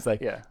 And she's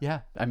like, yeah.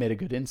 yeah, I made a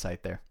good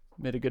insight there.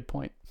 Made a good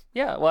point.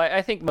 Yeah, well,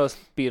 I think most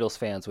Beatles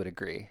fans would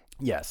agree.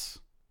 Yes.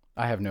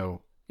 I have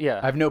no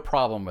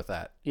problem with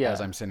that. Yeah.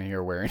 As I'm sitting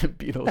here wearing a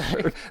Beatles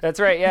shirt. That's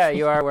right. Yeah,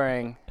 you are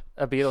wearing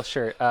a Beatles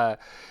shirt.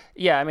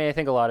 Yeah, I mean, I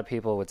think a lot of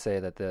people would say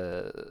that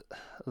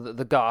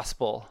the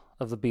gospel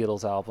of the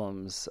Beatles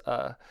albums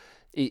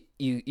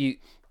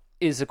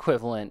is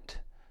equivalent,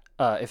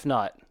 if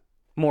not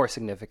more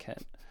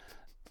significant,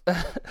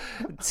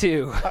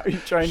 to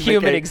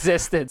human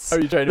existence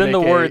Are you trying to than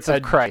make the words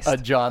of Christ. a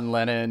John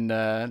Lennon,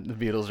 the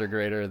Beatles are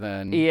greater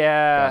than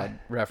Yeah.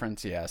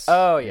 reference? Yes.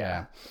 Oh,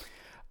 yeah.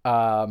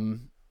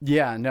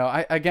 Yeah,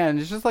 no, again,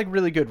 it's just like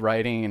really good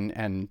writing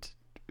and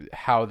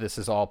how this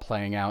is all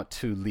playing out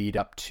to lead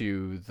up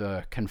to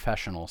the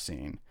confessional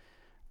scene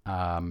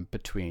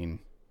between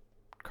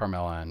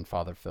Carmela and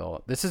Father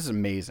Phil. This is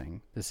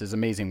amazing. This is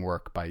amazing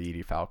work by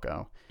Edie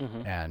Falco,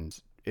 and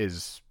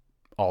is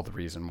all the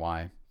reason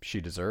why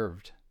she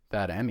deserved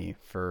that Emmy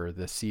for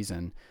this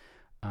season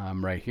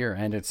right here.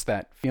 And it's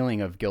that feeling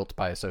of guilt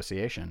by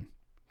association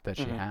that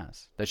she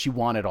has, that she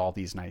wanted all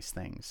these nice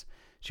things.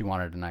 She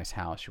wanted a nice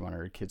house. She wanted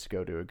her kids to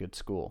go to a good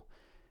school.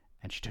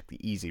 And she took the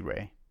easy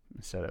way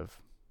instead of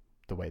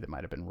the way that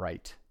might have been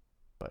right,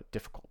 but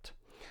difficult.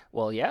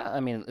 Well, yeah, I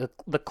mean,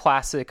 the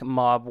classic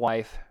mob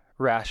wife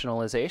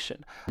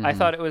rationalization. I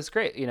thought it was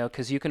great,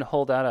 because you can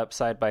hold that up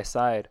side by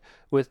side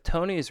with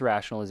Tony's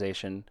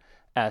rationalization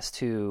as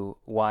to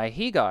why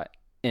he got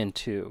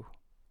into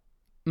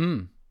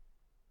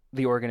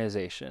the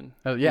organization.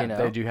 Oh, yeah,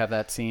 they do have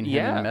that scene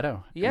him in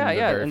Meadow. Yeah, in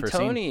the very and first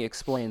Tony scene.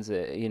 explains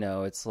it,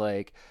 it's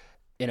like,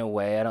 in a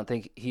way, I don't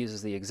think he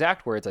uses the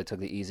exact words, I took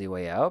the easy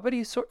way out, but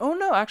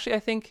I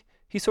think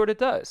he sort of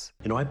does.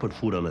 I put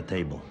food on the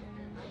table.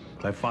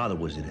 My father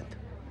was in it.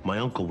 My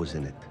uncle was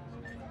in it.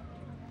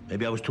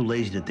 Maybe I was too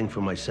lazy to think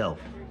for myself.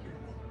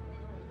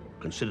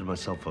 Considered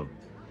myself a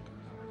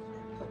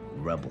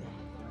rebel.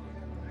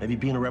 Maybe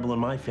being a rebel in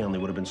my family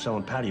would have been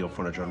selling patio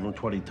furniture on Route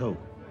 22.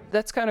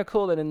 That's kind of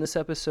cool that in this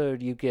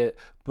episode you get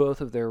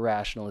both of their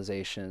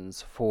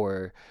rationalizations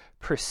for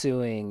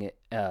pursuing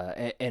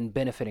and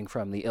benefiting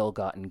from the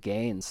ill-gotten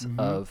gains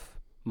of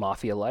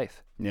mafia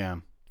life. Yeah.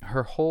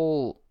 Her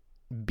whole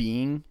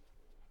being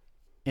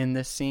in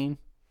this scene,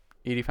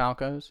 Edie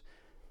Falco's,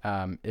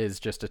 is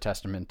just a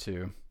testament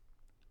to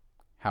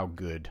how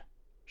good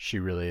she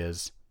really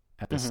is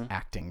at this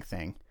acting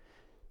thing.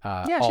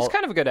 She's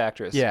kind of a good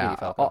actress. Yeah, Edie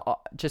Falco.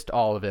 just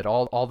all of it,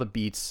 all the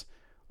beats,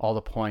 all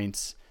the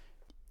points.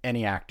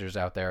 Any actors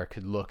out there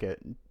could look at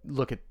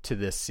to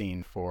this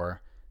scene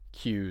for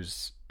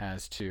cues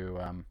as to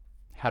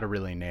how to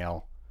really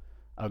nail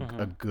a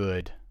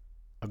good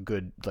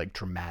like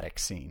dramatic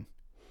scene.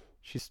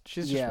 She's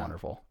just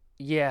wonderful.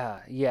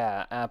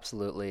 Yeah,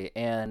 absolutely.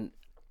 And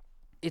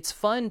it's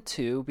fun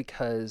too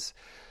because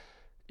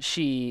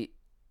she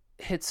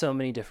hits so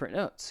many different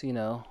notes,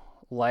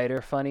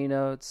 lighter, funny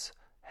notes,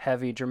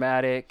 heavy,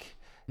 dramatic,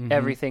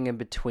 everything in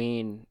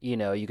between.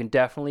 You can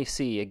definitely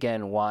see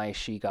again why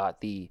she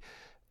got the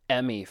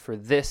Emmy for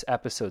this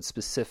episode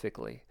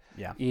specifically.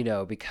 Yeah.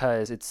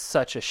 Because it's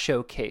such a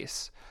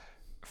showcase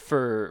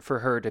for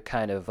her to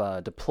kind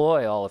of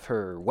deploy all of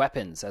her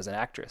weapons as an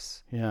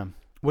actress. Yeah.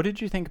 What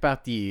did you think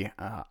about the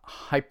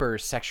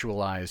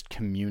hyper-sexualized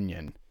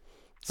communion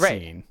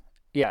Right. scene?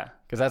 Yeah.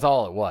 Because that's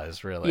all it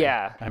was, really.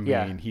 Yeah. I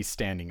mean, he's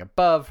standing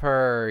above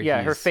her.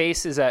 Yeah, her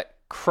face is at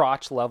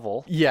crotch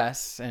level.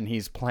 Yes, and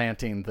he's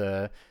planting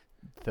the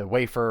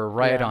wafer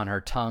right on her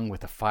tongue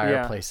with the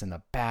fireplace in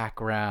the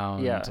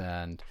background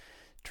and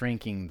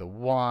drinking the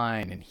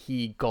wine, and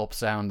he gulps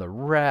down the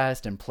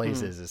rest and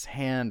places his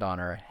hand on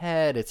her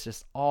head. It's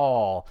just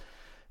all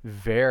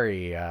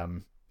very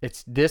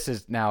it's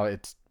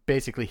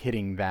basically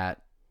hitting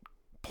that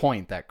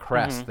point, that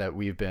crest that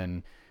we've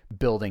been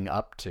building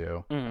up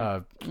to.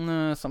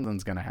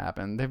 Something's gonna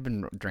happen. They've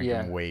been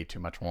drinking way too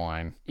much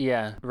wine.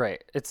 Yeah,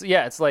 right.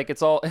 It's like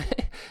it's all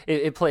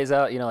it plays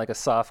out, like a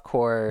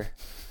softcore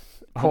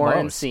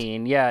porn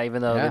scene. Yeah,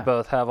 even though they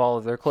both have all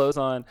of their clothes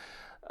on.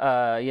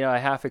 I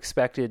half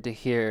expected to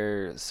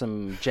hear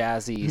some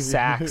jazzy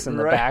sax in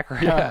the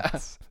background.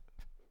 Yes.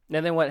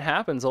 And then what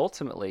happens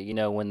ultimately,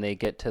 when they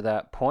get to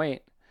that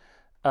point,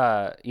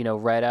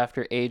 right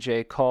after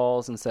AJ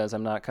calls and says,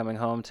 I'm not coming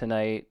home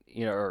tonight,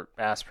 or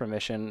asks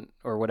permission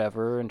or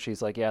whatever. And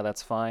she's like, yeah,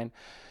 that's fine.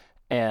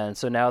 And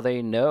so now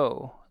they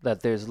know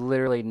that there's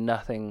literally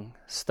nothing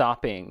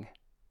stopping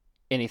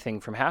anything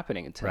from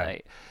happening tonight.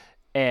 Right.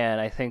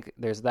 And I think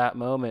there's that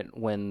moment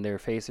when their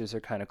faces are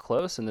kind of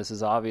close. And this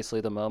is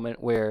obviously the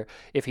moment where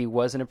if he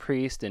wasn't a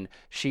priest and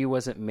she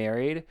wasn't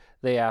married,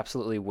 they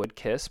absolutely would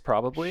kiss,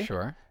 probably.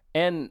 Sure.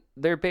 And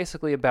they're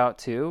basically about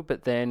to,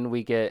 but then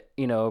we get,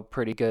 a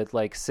pretty good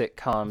like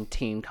sitcom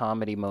teen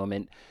comedy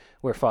moment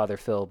where Father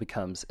Phil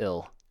becomes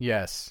ill.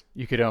 Yes,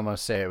 you could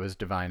almost say it was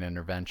divine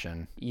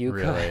intervention.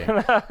 Really,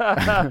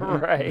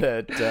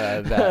 right?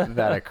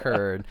 that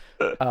occurred,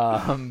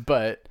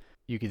 but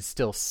you could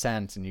still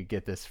sense, and you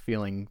get this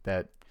feeling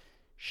that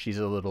she's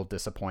a little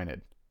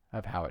disappointed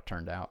of how it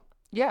turned out.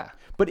 Yeah,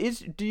 but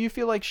do you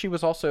feel like she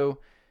was also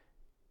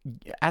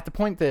at the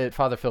point that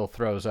Father Phil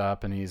throws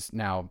up and he's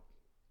now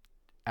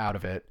out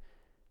of it?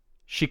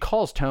 She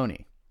calls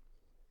Tony.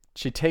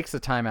 She takes the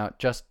time out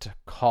just to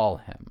call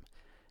him.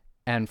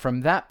 And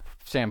from that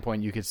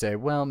standpoint, you could say,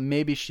 well,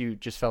 maybe she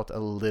just felt a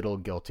little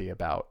guilty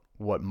about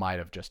what might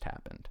have just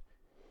happened.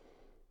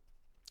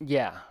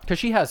 Yeah. Because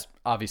she has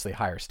obviously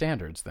higher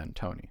standards than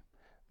Tony.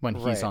 When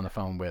he's on the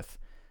phone with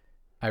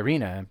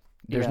Irina,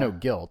 there's no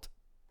guilt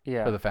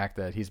for the fact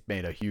that he's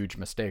made a huge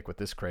mistake with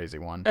this crazy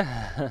one.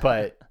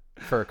 But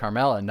for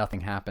Carmela,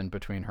 nothing happened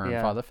between her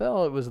and Father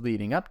Phil. It was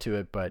leading up to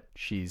it, but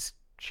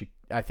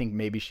I think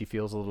maybe she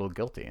feels a little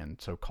guilty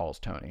and so calls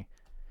Tony.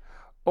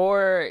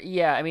 Or,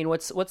 I mean,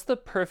 what's the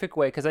perfect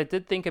way? Because I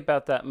did think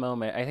about that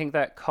moment. I think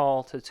that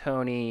call to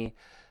Tony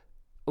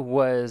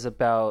was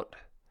about,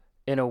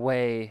 in a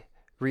way,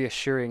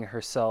 reassuring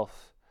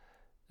herself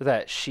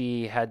that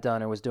she had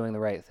done or was doing the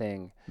right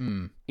thing.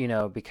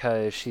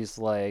 Because she's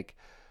like,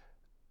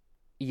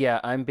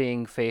 I'm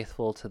being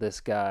faithful to this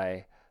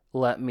guy.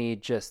 Let me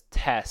just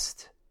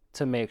test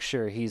to make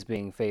sure he's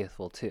being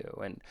faithful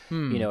too. And,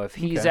 if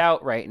he's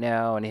out right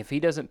now and if he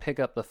doesn't pick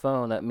up the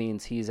phone, that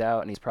means he's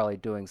out and he's probably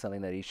doing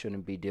something that he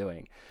shouldn't be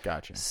doing.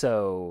 Gotcha.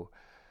 So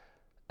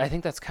I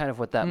think that's kind of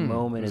what that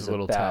moment is a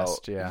little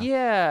about.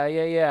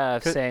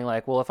 Test, Saying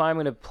like, well, if I'm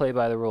going to play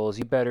by the rules,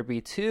 you better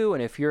be too.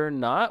 And if you're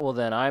not, well,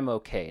 then I'm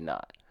okay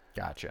not.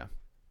 Gotcha.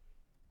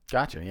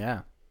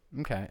 Yeah.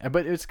 Okay.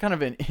 But it's kind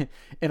of an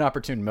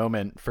inopportune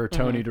moment for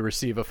Tony to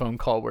receive a phone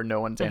call where no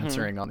one's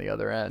answering on the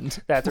other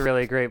end. That's a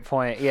really great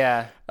point.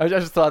 Yeah. I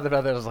just thought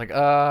about that. I was like,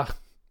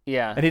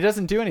 yeah. And he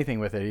doesn't do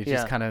anything with it. He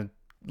just kind of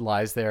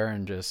lies there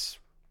and just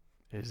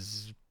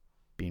is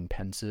being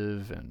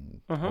pensive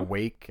and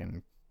awake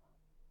and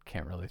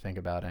can't really think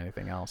about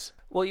anything else.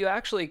 Well, you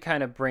actually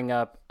kind of bring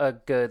up a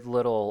good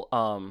little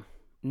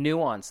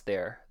nuance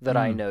there that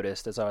I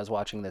noticed as I was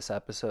watching this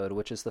episode,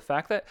 which is the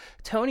fact that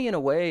Tony, in a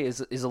way, is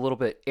a little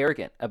bit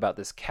arrogant about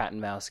this cat and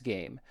mouse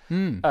game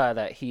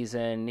that he's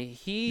in.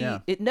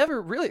 It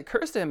never really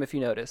occurs to him, if you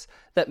notice,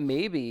 that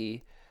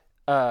maybe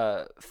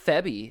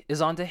Phoebe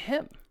is onto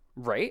him.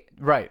 Right?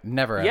 Right.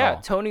 Never at all.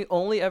 Yeah, Tony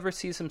only ever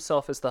sees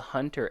himself as the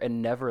hunter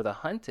and never the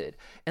hunted.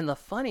 And the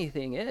funny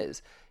thing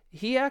is,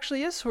 he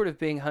actually is sort of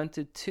being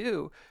hunted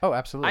too. Oh,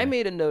 absolutely. I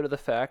made a note of the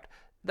fact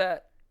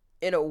that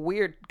in a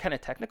weird kind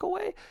of technical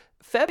way,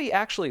 Phoebe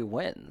actually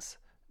wins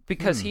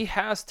because he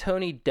has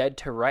Tony dead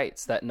to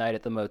rights that night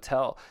at the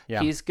motel.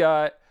 Yeah. He's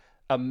got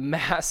a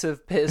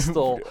massive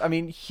pistol. I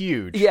mean,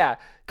 huge. Yeah.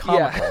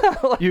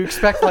 Comical. Yeah. You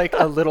expect like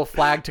a little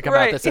flag to come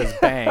out that says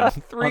bang. A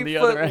on the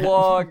other 3 foot end.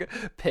 long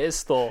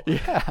pistol.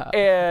 Yeah.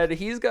 And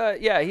he's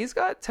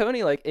got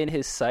Tony like in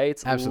his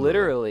sights. Absolutely.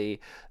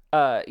 Literally.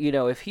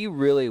 If he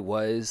really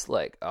was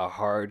like a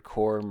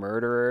hardcore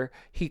murderer,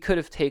 he could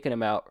have taken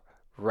him out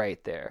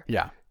right there.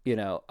 Yeah.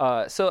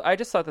 So I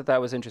just thought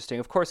that was interesting.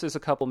 Of course, there's a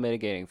couple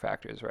mitigating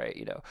factors,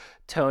 right?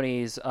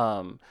 Tony's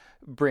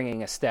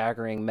bringing a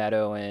staggering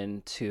Meadow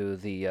into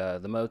the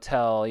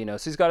motel. So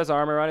he's got his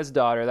arm around his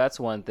daughter. That's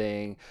one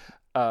thing.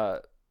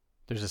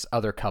 There's this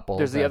other couple.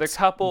 There's the other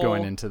couple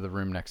going into the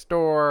room next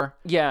door.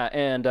 Yeah,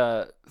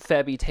 and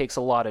Phoebe takes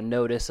a lot of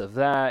notice of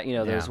that.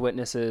 There's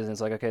witnesses, and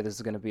it's like, okay, this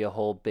is going to be a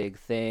whole big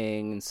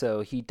thing. And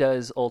so he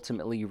does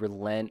ultimately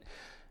relent.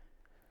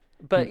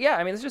 But yeah,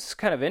 I mean, it's just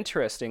kind of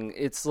interesting.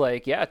 It's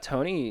like, yeah,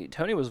 Tony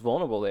was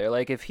vulnerable there.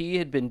 Like, if he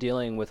had been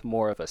dealing with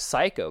more of a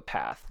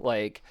psychopath,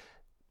 like,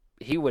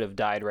 he would have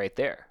died right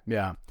there.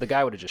 Yeah. The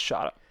guy would have just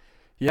shot him.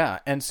 Yeah,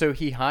 and so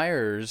he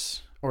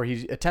hires, or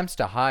he attempts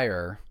to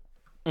hire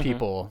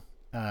people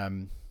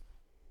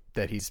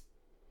that he's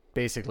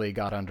basically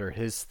got under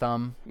his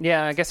thumb.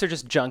 Yeah, I guess they're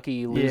just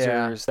junkie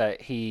losers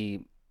that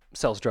he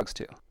sells drugs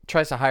to.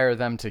 Tries to hire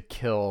them to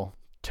kill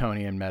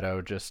Tony and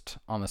Meadow just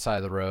on the side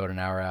of the road, an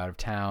hour out of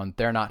town.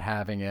 They're not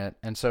having it.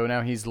 And so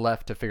now he's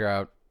left to figure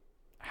out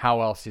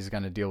how else he's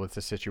going to deal with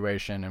the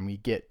situation. And we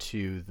get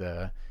to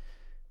the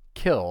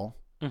kill.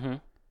 Mm-hmm.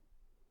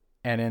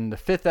 And in the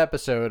 5th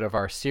episode of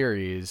our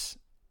series,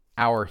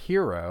 our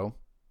hero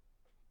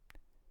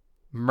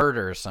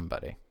murders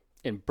somebody.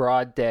 In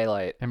broad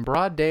daylight. In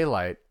broad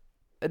daylight.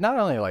 Not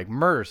only like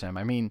murders him,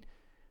 I mean,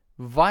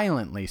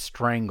 violently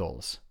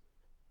strangles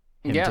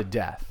him to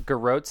death.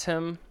 Garrotes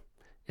him.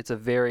 It's a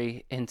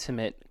very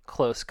intimate,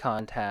 close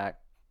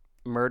contact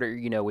murder.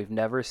 We've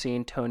never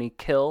seen Tony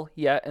kill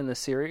yet in the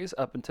series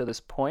up until this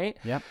point.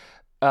 Yep.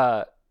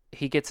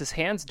 He gets his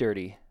hands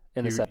dirty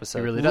in this episode.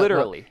 He really does.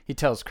 Literally. Well, he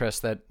tells Chris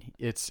that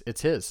it's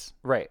his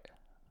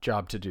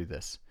job to do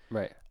this.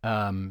 Right.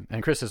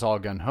 And Chris is all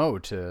gung-ho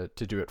to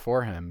do it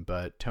for him,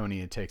 but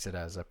Tony takes it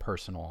as a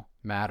personal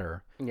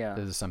matter. Yeah.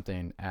 This is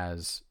something,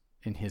 as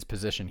in his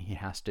position, he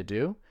has to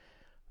do.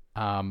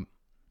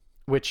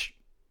 Which,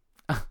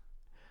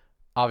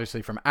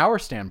 obviously, from our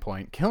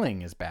standpoint,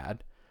 killing is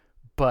bad.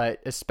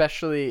 But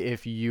especially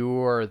if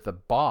you're the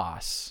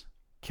boss,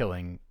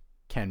 killing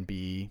can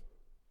be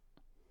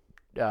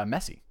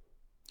messy.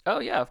 Oh,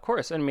 yeah, of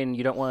course. I mean,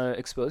 you don't want to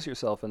expose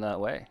yourself in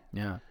that way.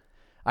 Yeah.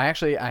 I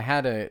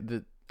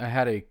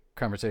had a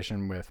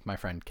conversation with my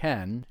friend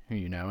Ken, who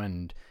you know,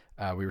 and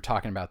we were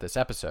talking about this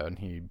episode, and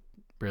he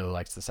really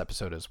likes this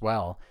episode as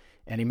well.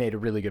 And he made a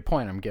really good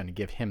point. I'm going to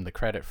give him the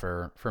credit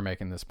for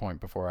making this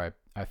point before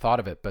I thought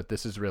of it. But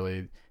this is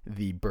really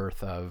the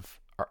birth of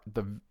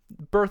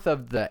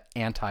the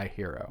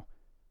anti-hero.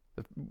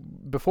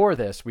 Before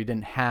this, we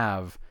didn't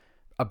have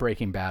a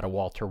Breaking Bad, a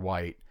Walter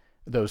White,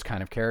 those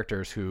kind of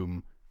characters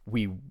whom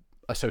we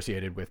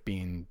associated with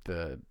being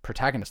the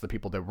protagonists, the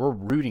people that we're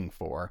rooting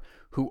for,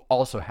 who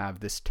also have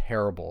this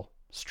terrible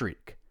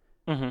streak.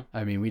 Mm-hmm.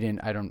 I mean,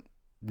 I don't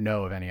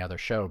know of any other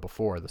show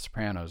before The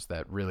Sopranos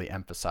that really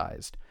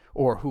emphasized,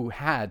 or who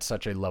had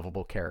such a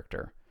lovable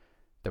character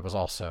that was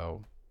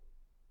also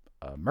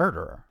a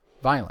murderer,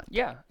 violent.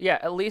 Yeah,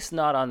 at least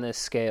not on this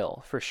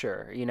scale, for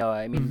sure.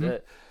 I mean,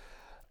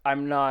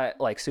 I'm not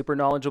like super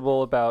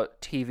knowledgeable about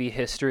TV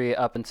history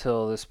up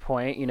until this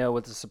point,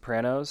 with The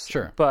Sopranos.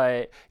 Sure.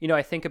 But,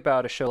 I think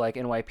about a show like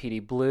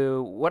NYPD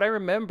Blue. What I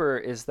remember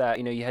is that,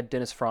 you had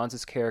Dennis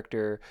Franz's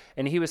character,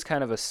 and he was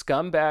kind of a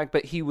scumbag,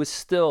 but he was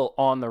still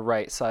on the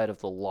right side of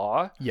the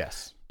law.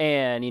 Yes.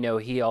 And,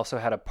 he also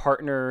had a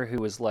partner who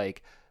was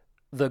like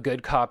the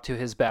good cop to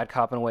his bad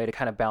cop in a way to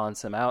kind of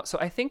balance them out. So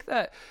I think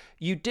that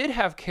you did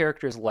have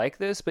characters like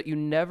this, but you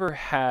never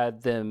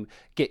had them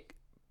get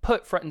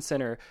put front and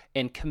center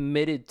and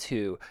committed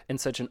to in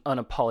such an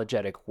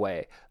unapologetic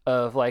way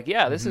of like,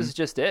 yeah, this is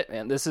just it,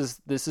 man. This is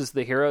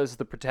the hero, this is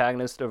the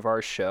protagonist of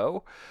our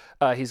show.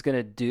 He's going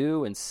to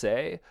do and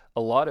say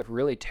a lot of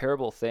really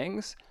terrible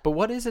things. But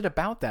what is it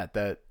about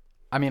that,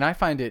 I mean, I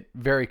find it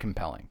very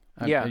compelling.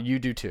 Yeah. You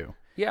do too.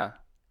 Yeah.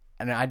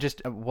 And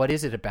what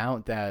is it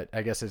about that?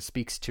 I guess it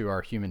speaks to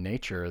our human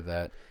nature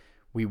that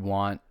we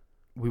want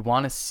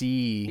to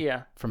see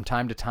from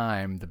time to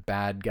time the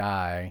bad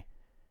guy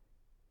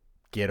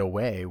get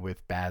away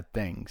with bad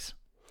things.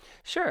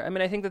 Sure. I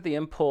mean, I think that the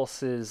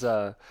impulse is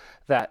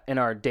that in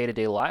our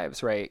day-to-day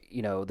lives, right?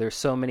 There's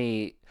so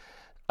many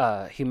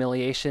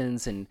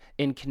humiliations and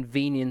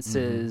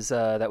inconveniences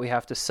that we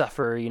have to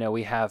suffer.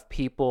 We have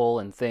people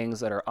and things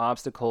that are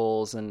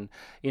obstacles, and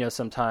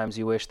sometimes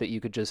you wish that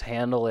you could just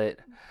handle it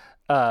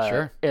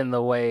Sure. in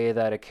the way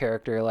that a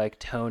character like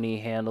Tony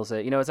handles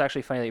it. It's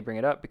actually funny that you bring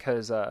it up,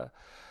 because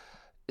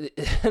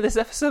this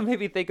episode made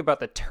me think about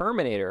the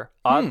Terminator,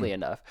 oddly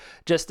enough,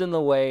 just in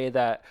the way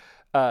that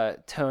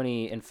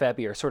Tony and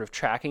Febby are sort of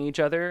tracking each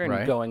other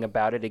and going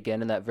about it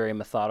again in that very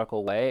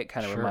methodical way. It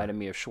kind of reminded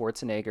me of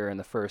Schwarzenegger in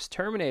the first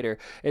Terminator.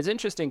 It's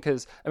interesting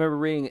because I remember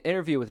reading an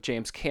interview with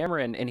James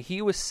Cameron, and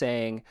he was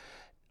saying,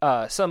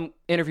 some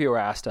interviewer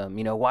asked him,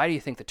 why do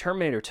you think the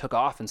Terminator took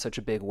off in such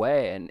a big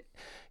way? And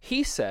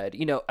he said,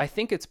 I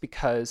think it's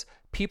because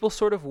people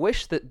sort of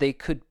wish that they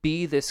could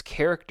be this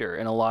character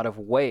in a lot of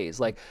ways.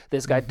 Like,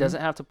 this guy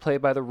doesn't have to play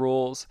by the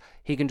rules.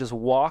 He can just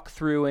walk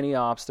through any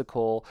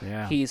obstacle.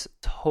 Yeah. He's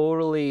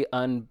totally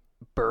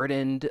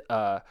unburdened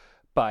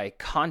by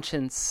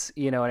conscience,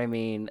 you know what I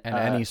mean? And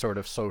any sort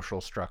of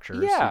social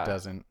structures. Yeah. It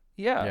doesn't.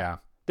 Yeah. Yeah.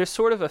 There's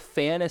sort of a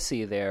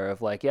fantasy there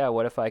of like,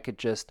 what if I could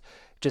just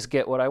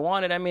get what I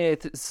wanted? I mean,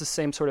 it's the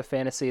same sort of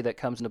fantasy that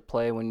comes into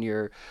play when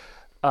you're,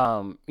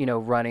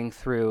 running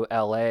through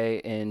LA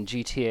in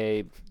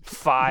GTA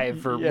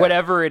 5 or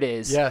whatever it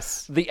is.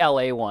 Yes. The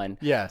LA one.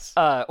 Yes.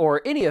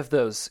 Or any of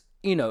those,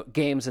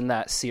 games in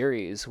that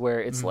series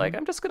where it's like,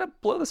 I'm just going to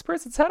blow this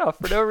person's head off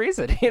for no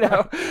reason,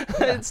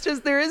 It's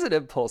just, there is an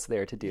impulse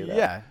there to do that.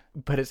 Yeah.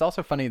 But it's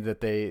also funny that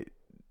they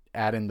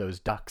add in those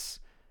ducks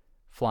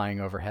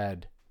flying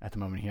overhead at the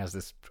moment. He has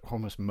this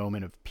almost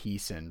moment of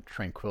peace and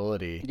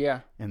tranquility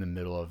in the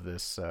middle of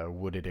this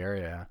wooded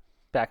area.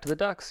 Back to the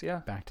ducks, yeah.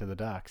 Back to the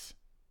ducks.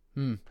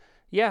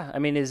 Yeah, I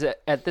mean,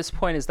 at this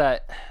point, is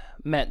that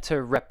meant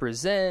to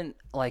represent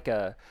like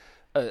a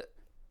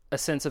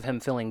sense of him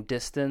feeling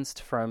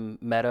distanced from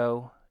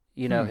Meadow?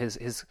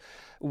 His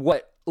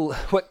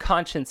what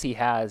conscience he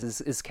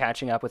has is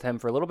catching up with him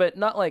for a little bit.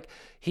 Not like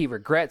he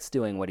regrets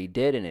doing what he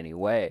did in any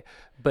way,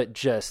 but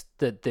just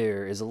that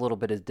there is a little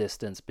bit of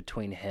distance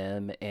between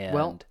him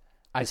and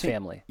his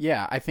family.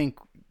 Yeah, I think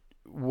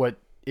what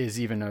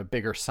is even a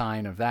bigger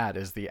sign of that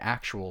is the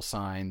actual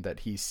sign that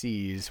he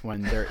sees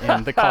when they're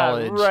in the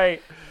college. Right.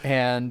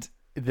 And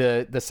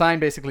the sign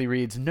basically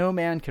reads, "No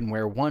man can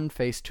wear one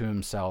face to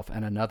himself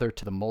and another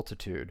to the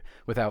multitude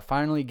without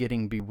finally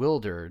getting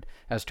bewildered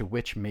as to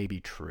which may be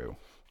true."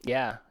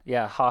 Yeah,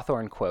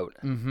 Hawthorne quote.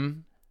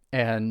 Mm-hmm.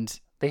 And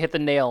they hit the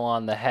nail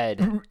on the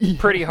head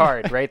pretty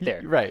hard right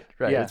there. Right.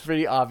 Yeah. It's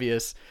pretty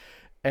obvious.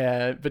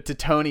 But to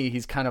Tony,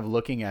 he's kind of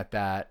looking at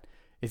that.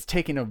 It's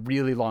taken a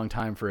really long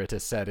time for it to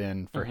set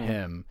in for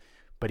him,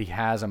 but he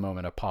has a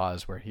moment of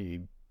pause where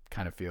he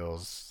kind of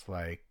feels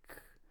like,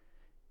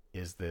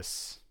 is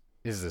this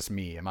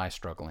me? Am I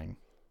struggling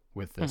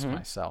with this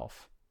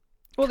myself?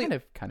 Well,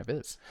 kind of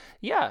is.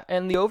 Yeah,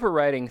 and the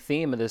overriding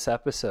theme of this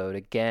episode,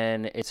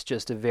 again, it's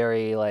just a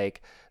very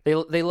like they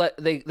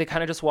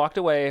kind of just walked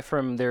away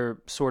from their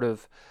sort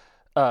of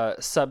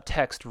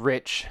subtext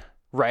rich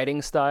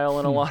writing style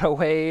in a lot of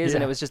ways,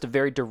 and it was just a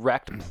very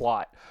direct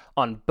plot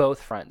on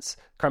both fronts.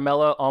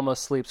 Carmela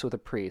almost sleeps with a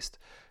priest.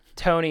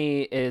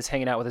 Tony is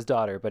hanging out with his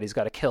daughter, but he's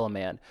got to kill a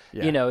man.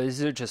 Yeah.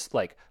 These are just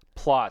like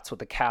plots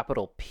with a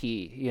capital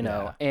P,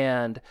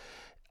 and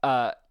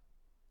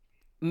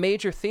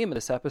major theme of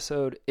this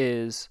episode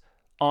is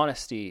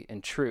honesty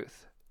and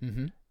truth.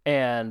 Mm-hmm.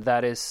 And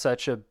that is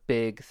such a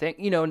big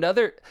thing.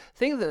 Another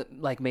thing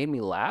that like made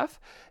me laugh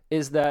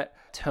is that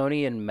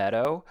Tony and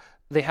Meadow,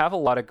 they have a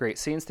lot of great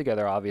scenes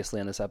together, obviously,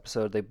 in this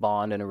episode. They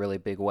bond in a really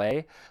big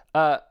way.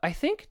 I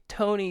think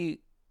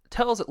Tony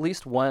tells at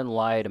least one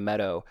lie to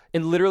Meadow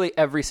in literally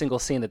every single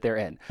scene that they're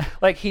in.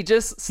 Like, he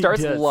just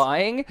starts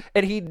lying,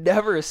 and he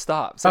never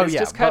stops. And it's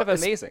just kind of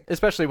amazing.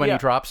 Especially when he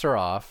drops her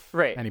off,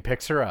 right, and he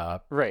picks her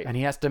up, right, and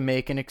he has to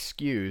make an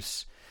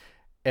excuse.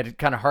 It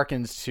kind of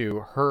harkens to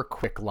her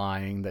quick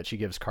lying that she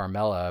gives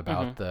Carmela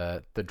about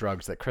the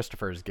drugs that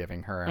Christopher is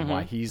giving her and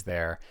why he's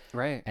there.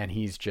 Right. And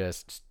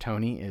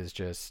Tony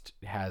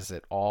has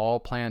it all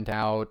planned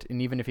out.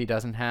 And even if he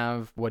doesn't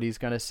have what he's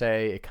going to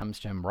say, it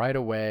comes to him right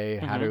away,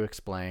 how to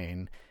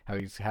explain, how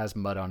he has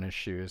mud on his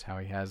shoes, how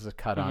he has a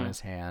cut on his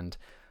hand,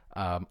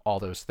 all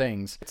those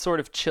things. It's sort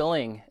of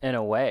chilling in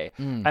a way.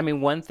 I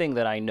mean, one thing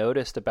that I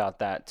noticed about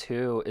that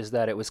too is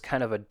that it was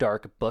kind of a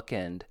dark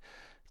bookend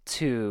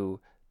to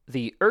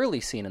the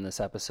early scene in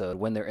this episode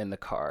when they're in the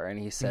car, and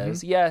he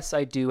says, yes,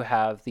 I do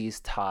have these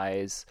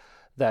ties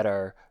that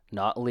are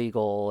not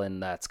legal,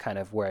 and that's kind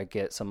of where I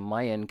get some of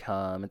my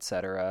income,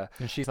 etc.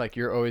 And she's like,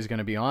 you're always going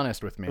to be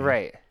honest with me.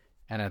 Right.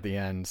 And at the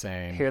end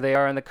saying, here they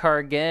are in the car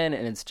again,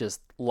 and it's just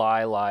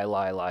lie.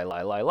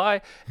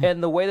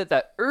 And the way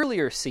that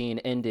earlier scene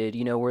ended,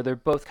 where they're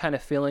both kind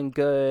of feeling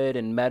good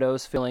and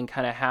Meadows feeling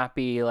kind of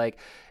happy, like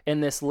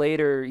in this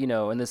later,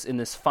 in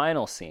this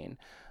final scene,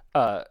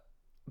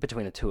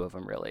 between the two of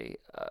them, really,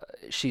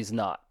 she's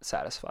not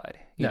satisfied.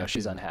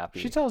 She's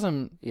unhappy. She tells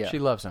him she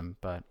loves him,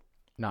 but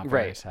not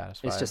very Right.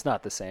 satisfied. It's just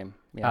not the same.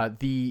 Yeah.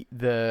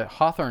 The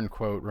Hawthorne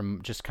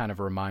quote just kind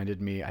of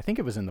reminded me, I think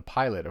it was in the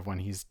pilot, of when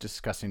he's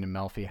discussing to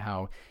Melfi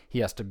how he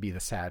has to be the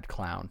sad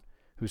clown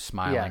who's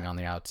smiling on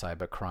the outside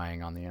but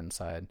crying on the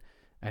inside,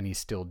 and he's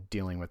still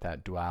dealing with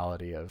that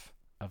duality of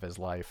his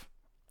life.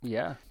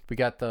 Yeah. We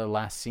got the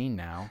last scene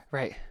now.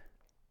 Right.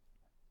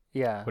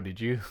 Yeah. What did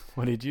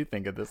you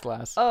think of this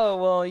last? Oh,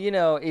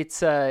 well,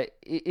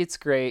 it's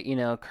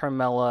great.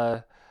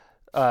 Carmela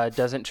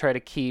doesn't try to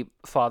keep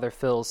Father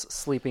Phil's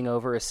sleeping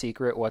over a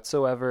secret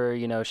whatsoever.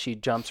 She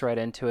jumps right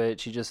into it.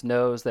 She just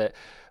knows that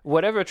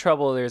whatever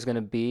trouble there's going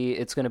to be,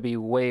 it's going to be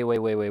way, way,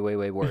 way, way, way,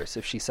 way worse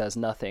if she says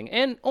nothing.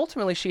 And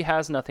ultimately, she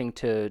has nothing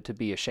to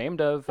be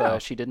ashamed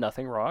of. She did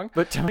nothing wrong.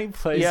 But Tony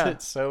plays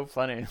it so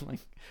funny.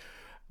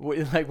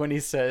 Like when he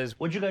says,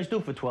 What'd you guys do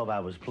for 12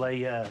 hours? Play,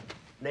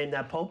 Name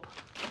That Pope?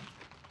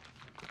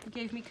 He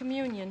gave me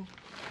communion.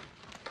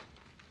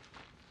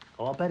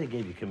 Oh, I'll bet he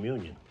gave you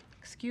communion.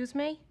 Excuse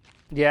me?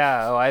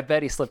 Yeah. Oh, I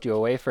bet he slipped you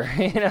away for,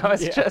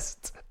 it's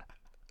just...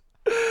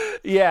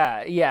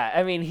 Yeah.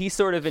 I mean, he's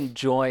sort of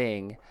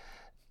enjoying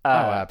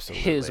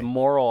his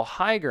moral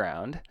high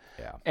ground.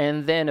 Yeah.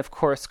 And then, of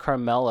course,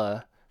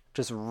 Carmela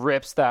just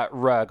rips that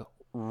rug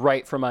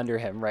right from under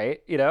him,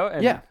 right?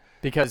 And,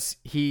 because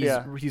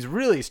he's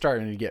really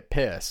starting to get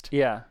pissed.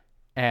 Yeah.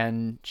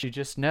 And she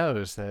just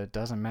knows that it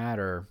doesn't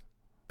matter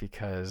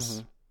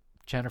because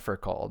Jennifer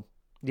called.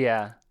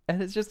 Yeah.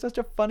 And it's just such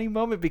a funny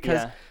moment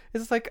because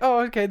it's like,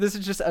 oh, okay, this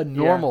is just a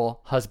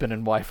normal husband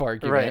and wife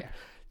argument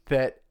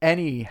that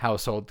any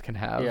household can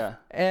have. Yeah.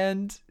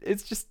 And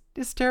it's just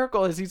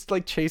hysterical as he's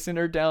like chasing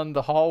her down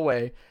the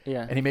hallway.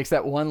 Yeah. And he makes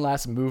that one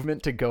last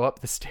movement to go up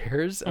the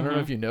stairs. I don't know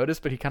if you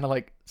noticed, but he kind of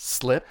like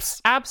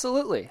slips.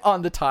 Absolutely.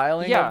 On the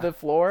tiling of the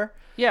floor.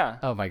 Yeah.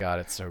 Oh my God,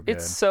 it's so good.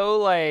 It's so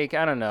like,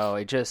 I don't know,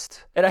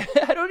 and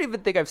I don't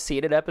even think I've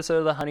seen an episode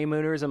of The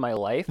Honeymooners in my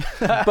life,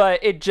 but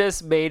it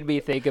just made me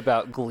think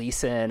about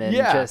Gleason and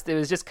it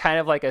was just kind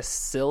of like a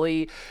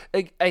silly,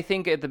 like, I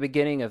think at the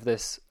beginning of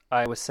this,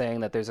 I was saying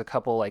that there's a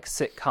couple like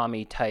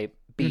sitcom-y type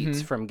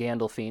beats from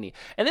Gandolfini,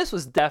 and this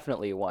was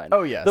definitely one.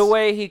 Oh yes, the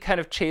way he kind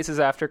of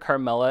chases after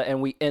Carmela,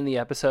 and we end the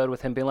episode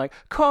with him being like,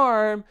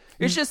 "Carm,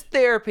 it's just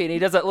therapy," and he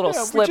does that little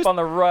slip on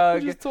the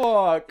rug. We just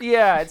talk.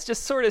 Yeah, it's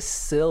just sort of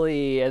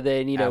silly, and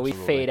then we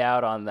fade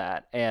out on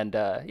that, and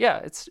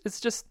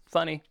it's just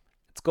funny.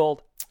 It's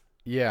gold.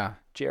 Yeah,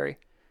 Jerry.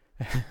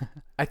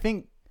 I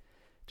think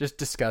just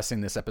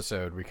discussing this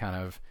episode, we kind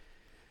of,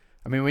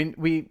 I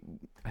mean,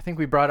 I think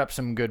we brought up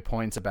some good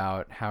points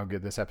about how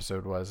good this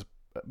episode was.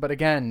 But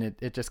again,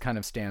 it just kind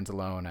of stands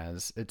alone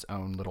as its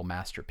own little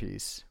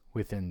masterpiece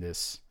within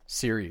this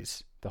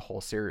series, the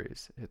whole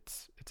series.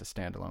 It's a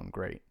standalone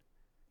great.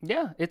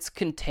 Yeah, it's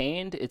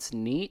contained. It's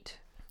neat.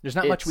 There's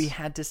not much we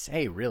had to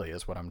say, really,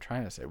 is what I'm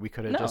trying to say. We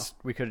could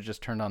have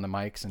just turned on the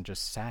mics and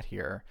just sat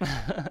here,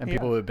 and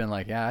people would have been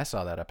like, "Yeah, I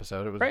saw that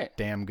episode. It was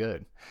damn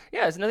good."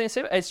 Yeah, it's nothing to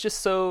say.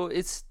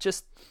 It's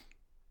just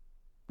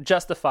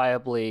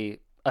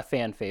justifiably a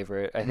fan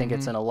favorite. I think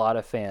it's in a lot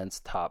of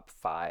fans' top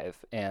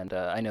 5, and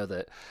I know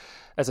that,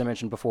 as I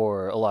mentioned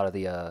before, a lot of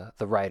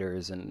the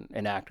writers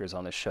and actors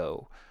on the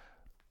show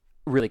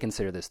really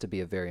consider this to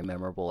be a very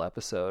memorable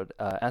episode,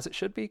 as it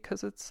should be,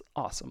 because it's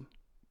awesome.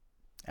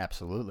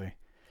 Absolutely.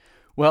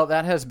 Well,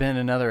 that has been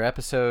another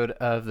episode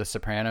of The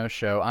Sopranos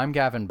Show. I'm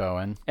Gavin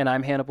Bowen. And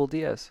I'm Hannibal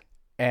Diaz.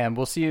 And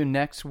we'll see you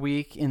next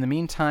week. In the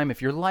meantime,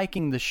 if you're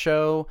liking the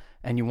show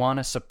and you want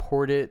to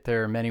support it,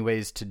 there are many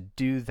ways to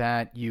do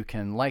that. You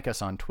can like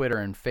us on Twitter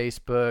and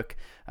Facebook,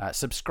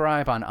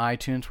 subscribe on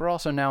iTunes. We're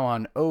also now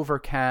on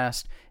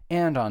Overcast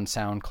and on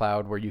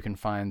SoundCloud, where you can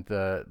find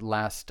the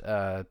last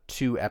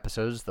 2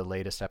 episodes, the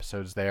latest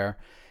episodes there.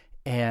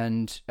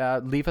 And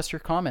leave us your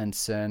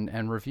comments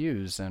and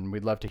reviews. And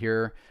we'd love to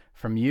hear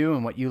from you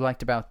and what you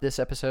liked about this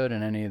episode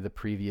and any of the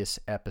previous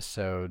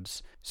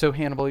episodes. So,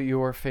 Hannibal,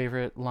 your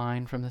favorite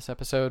line from this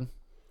episode?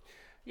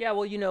 Yeah,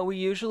 well, we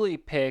usually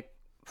pick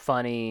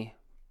funny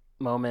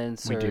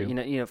moments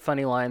or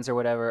funny lines or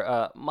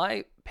whatever.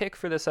 My pick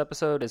for this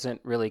episode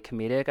isn't really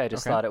comedic. I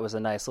just thought it was a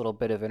nice little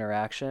bit of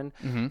interaction.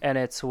 And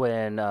it's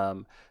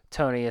when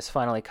Tony has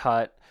finally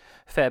caught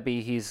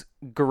Febby. He's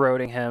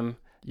garroting him.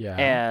 Yeah.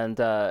 And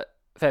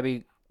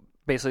Febby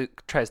basically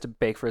tries to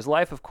beg for his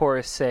life, of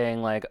course,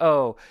 saying like,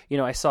 "Oh,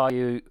 I saw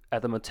you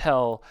at the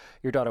motel.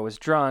 Your daughter was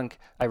drunk.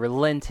 I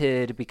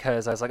relented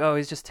because I was like, oh,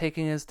 he's just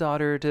taking his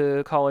daughter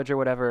to college or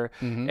whatever."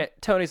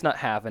 Tony's not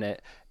having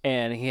it.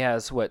 And he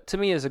has what to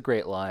me is a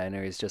great line,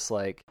 or he's just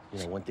like,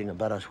 one thing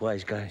about us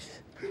wise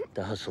guys,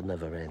 the hustle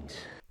never ends.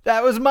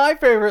 That was my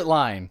favorite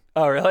line.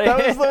 Oh, really?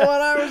 That was the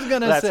one I was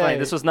going to say. That's fine.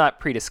 This was not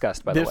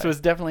pre-discussed, by the way. This was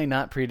definitely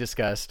not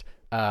pre-discussed,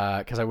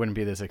 because I wouldn't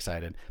be this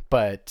excited.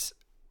 But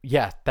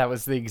yeah, that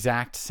was the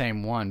exact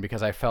same one,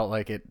 because I felt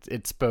like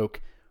it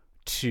spoke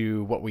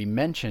to what we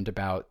mentioned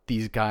about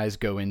these guys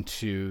go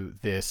into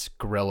this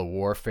guerrilla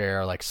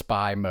warfare, like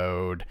spy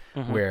mode,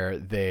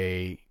 where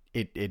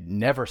it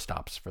never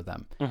stops for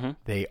them.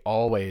 They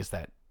always,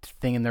 that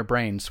thing in their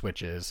brain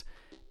switches,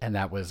 and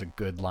that was a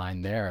good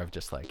line there of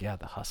just like, yeah,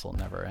 the hustle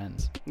never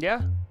ends.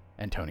 Yeah.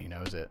 and Tony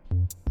knows it.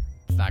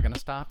 It's not going to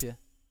stop you.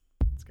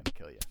 It's going to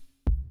kill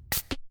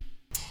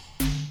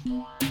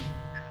you.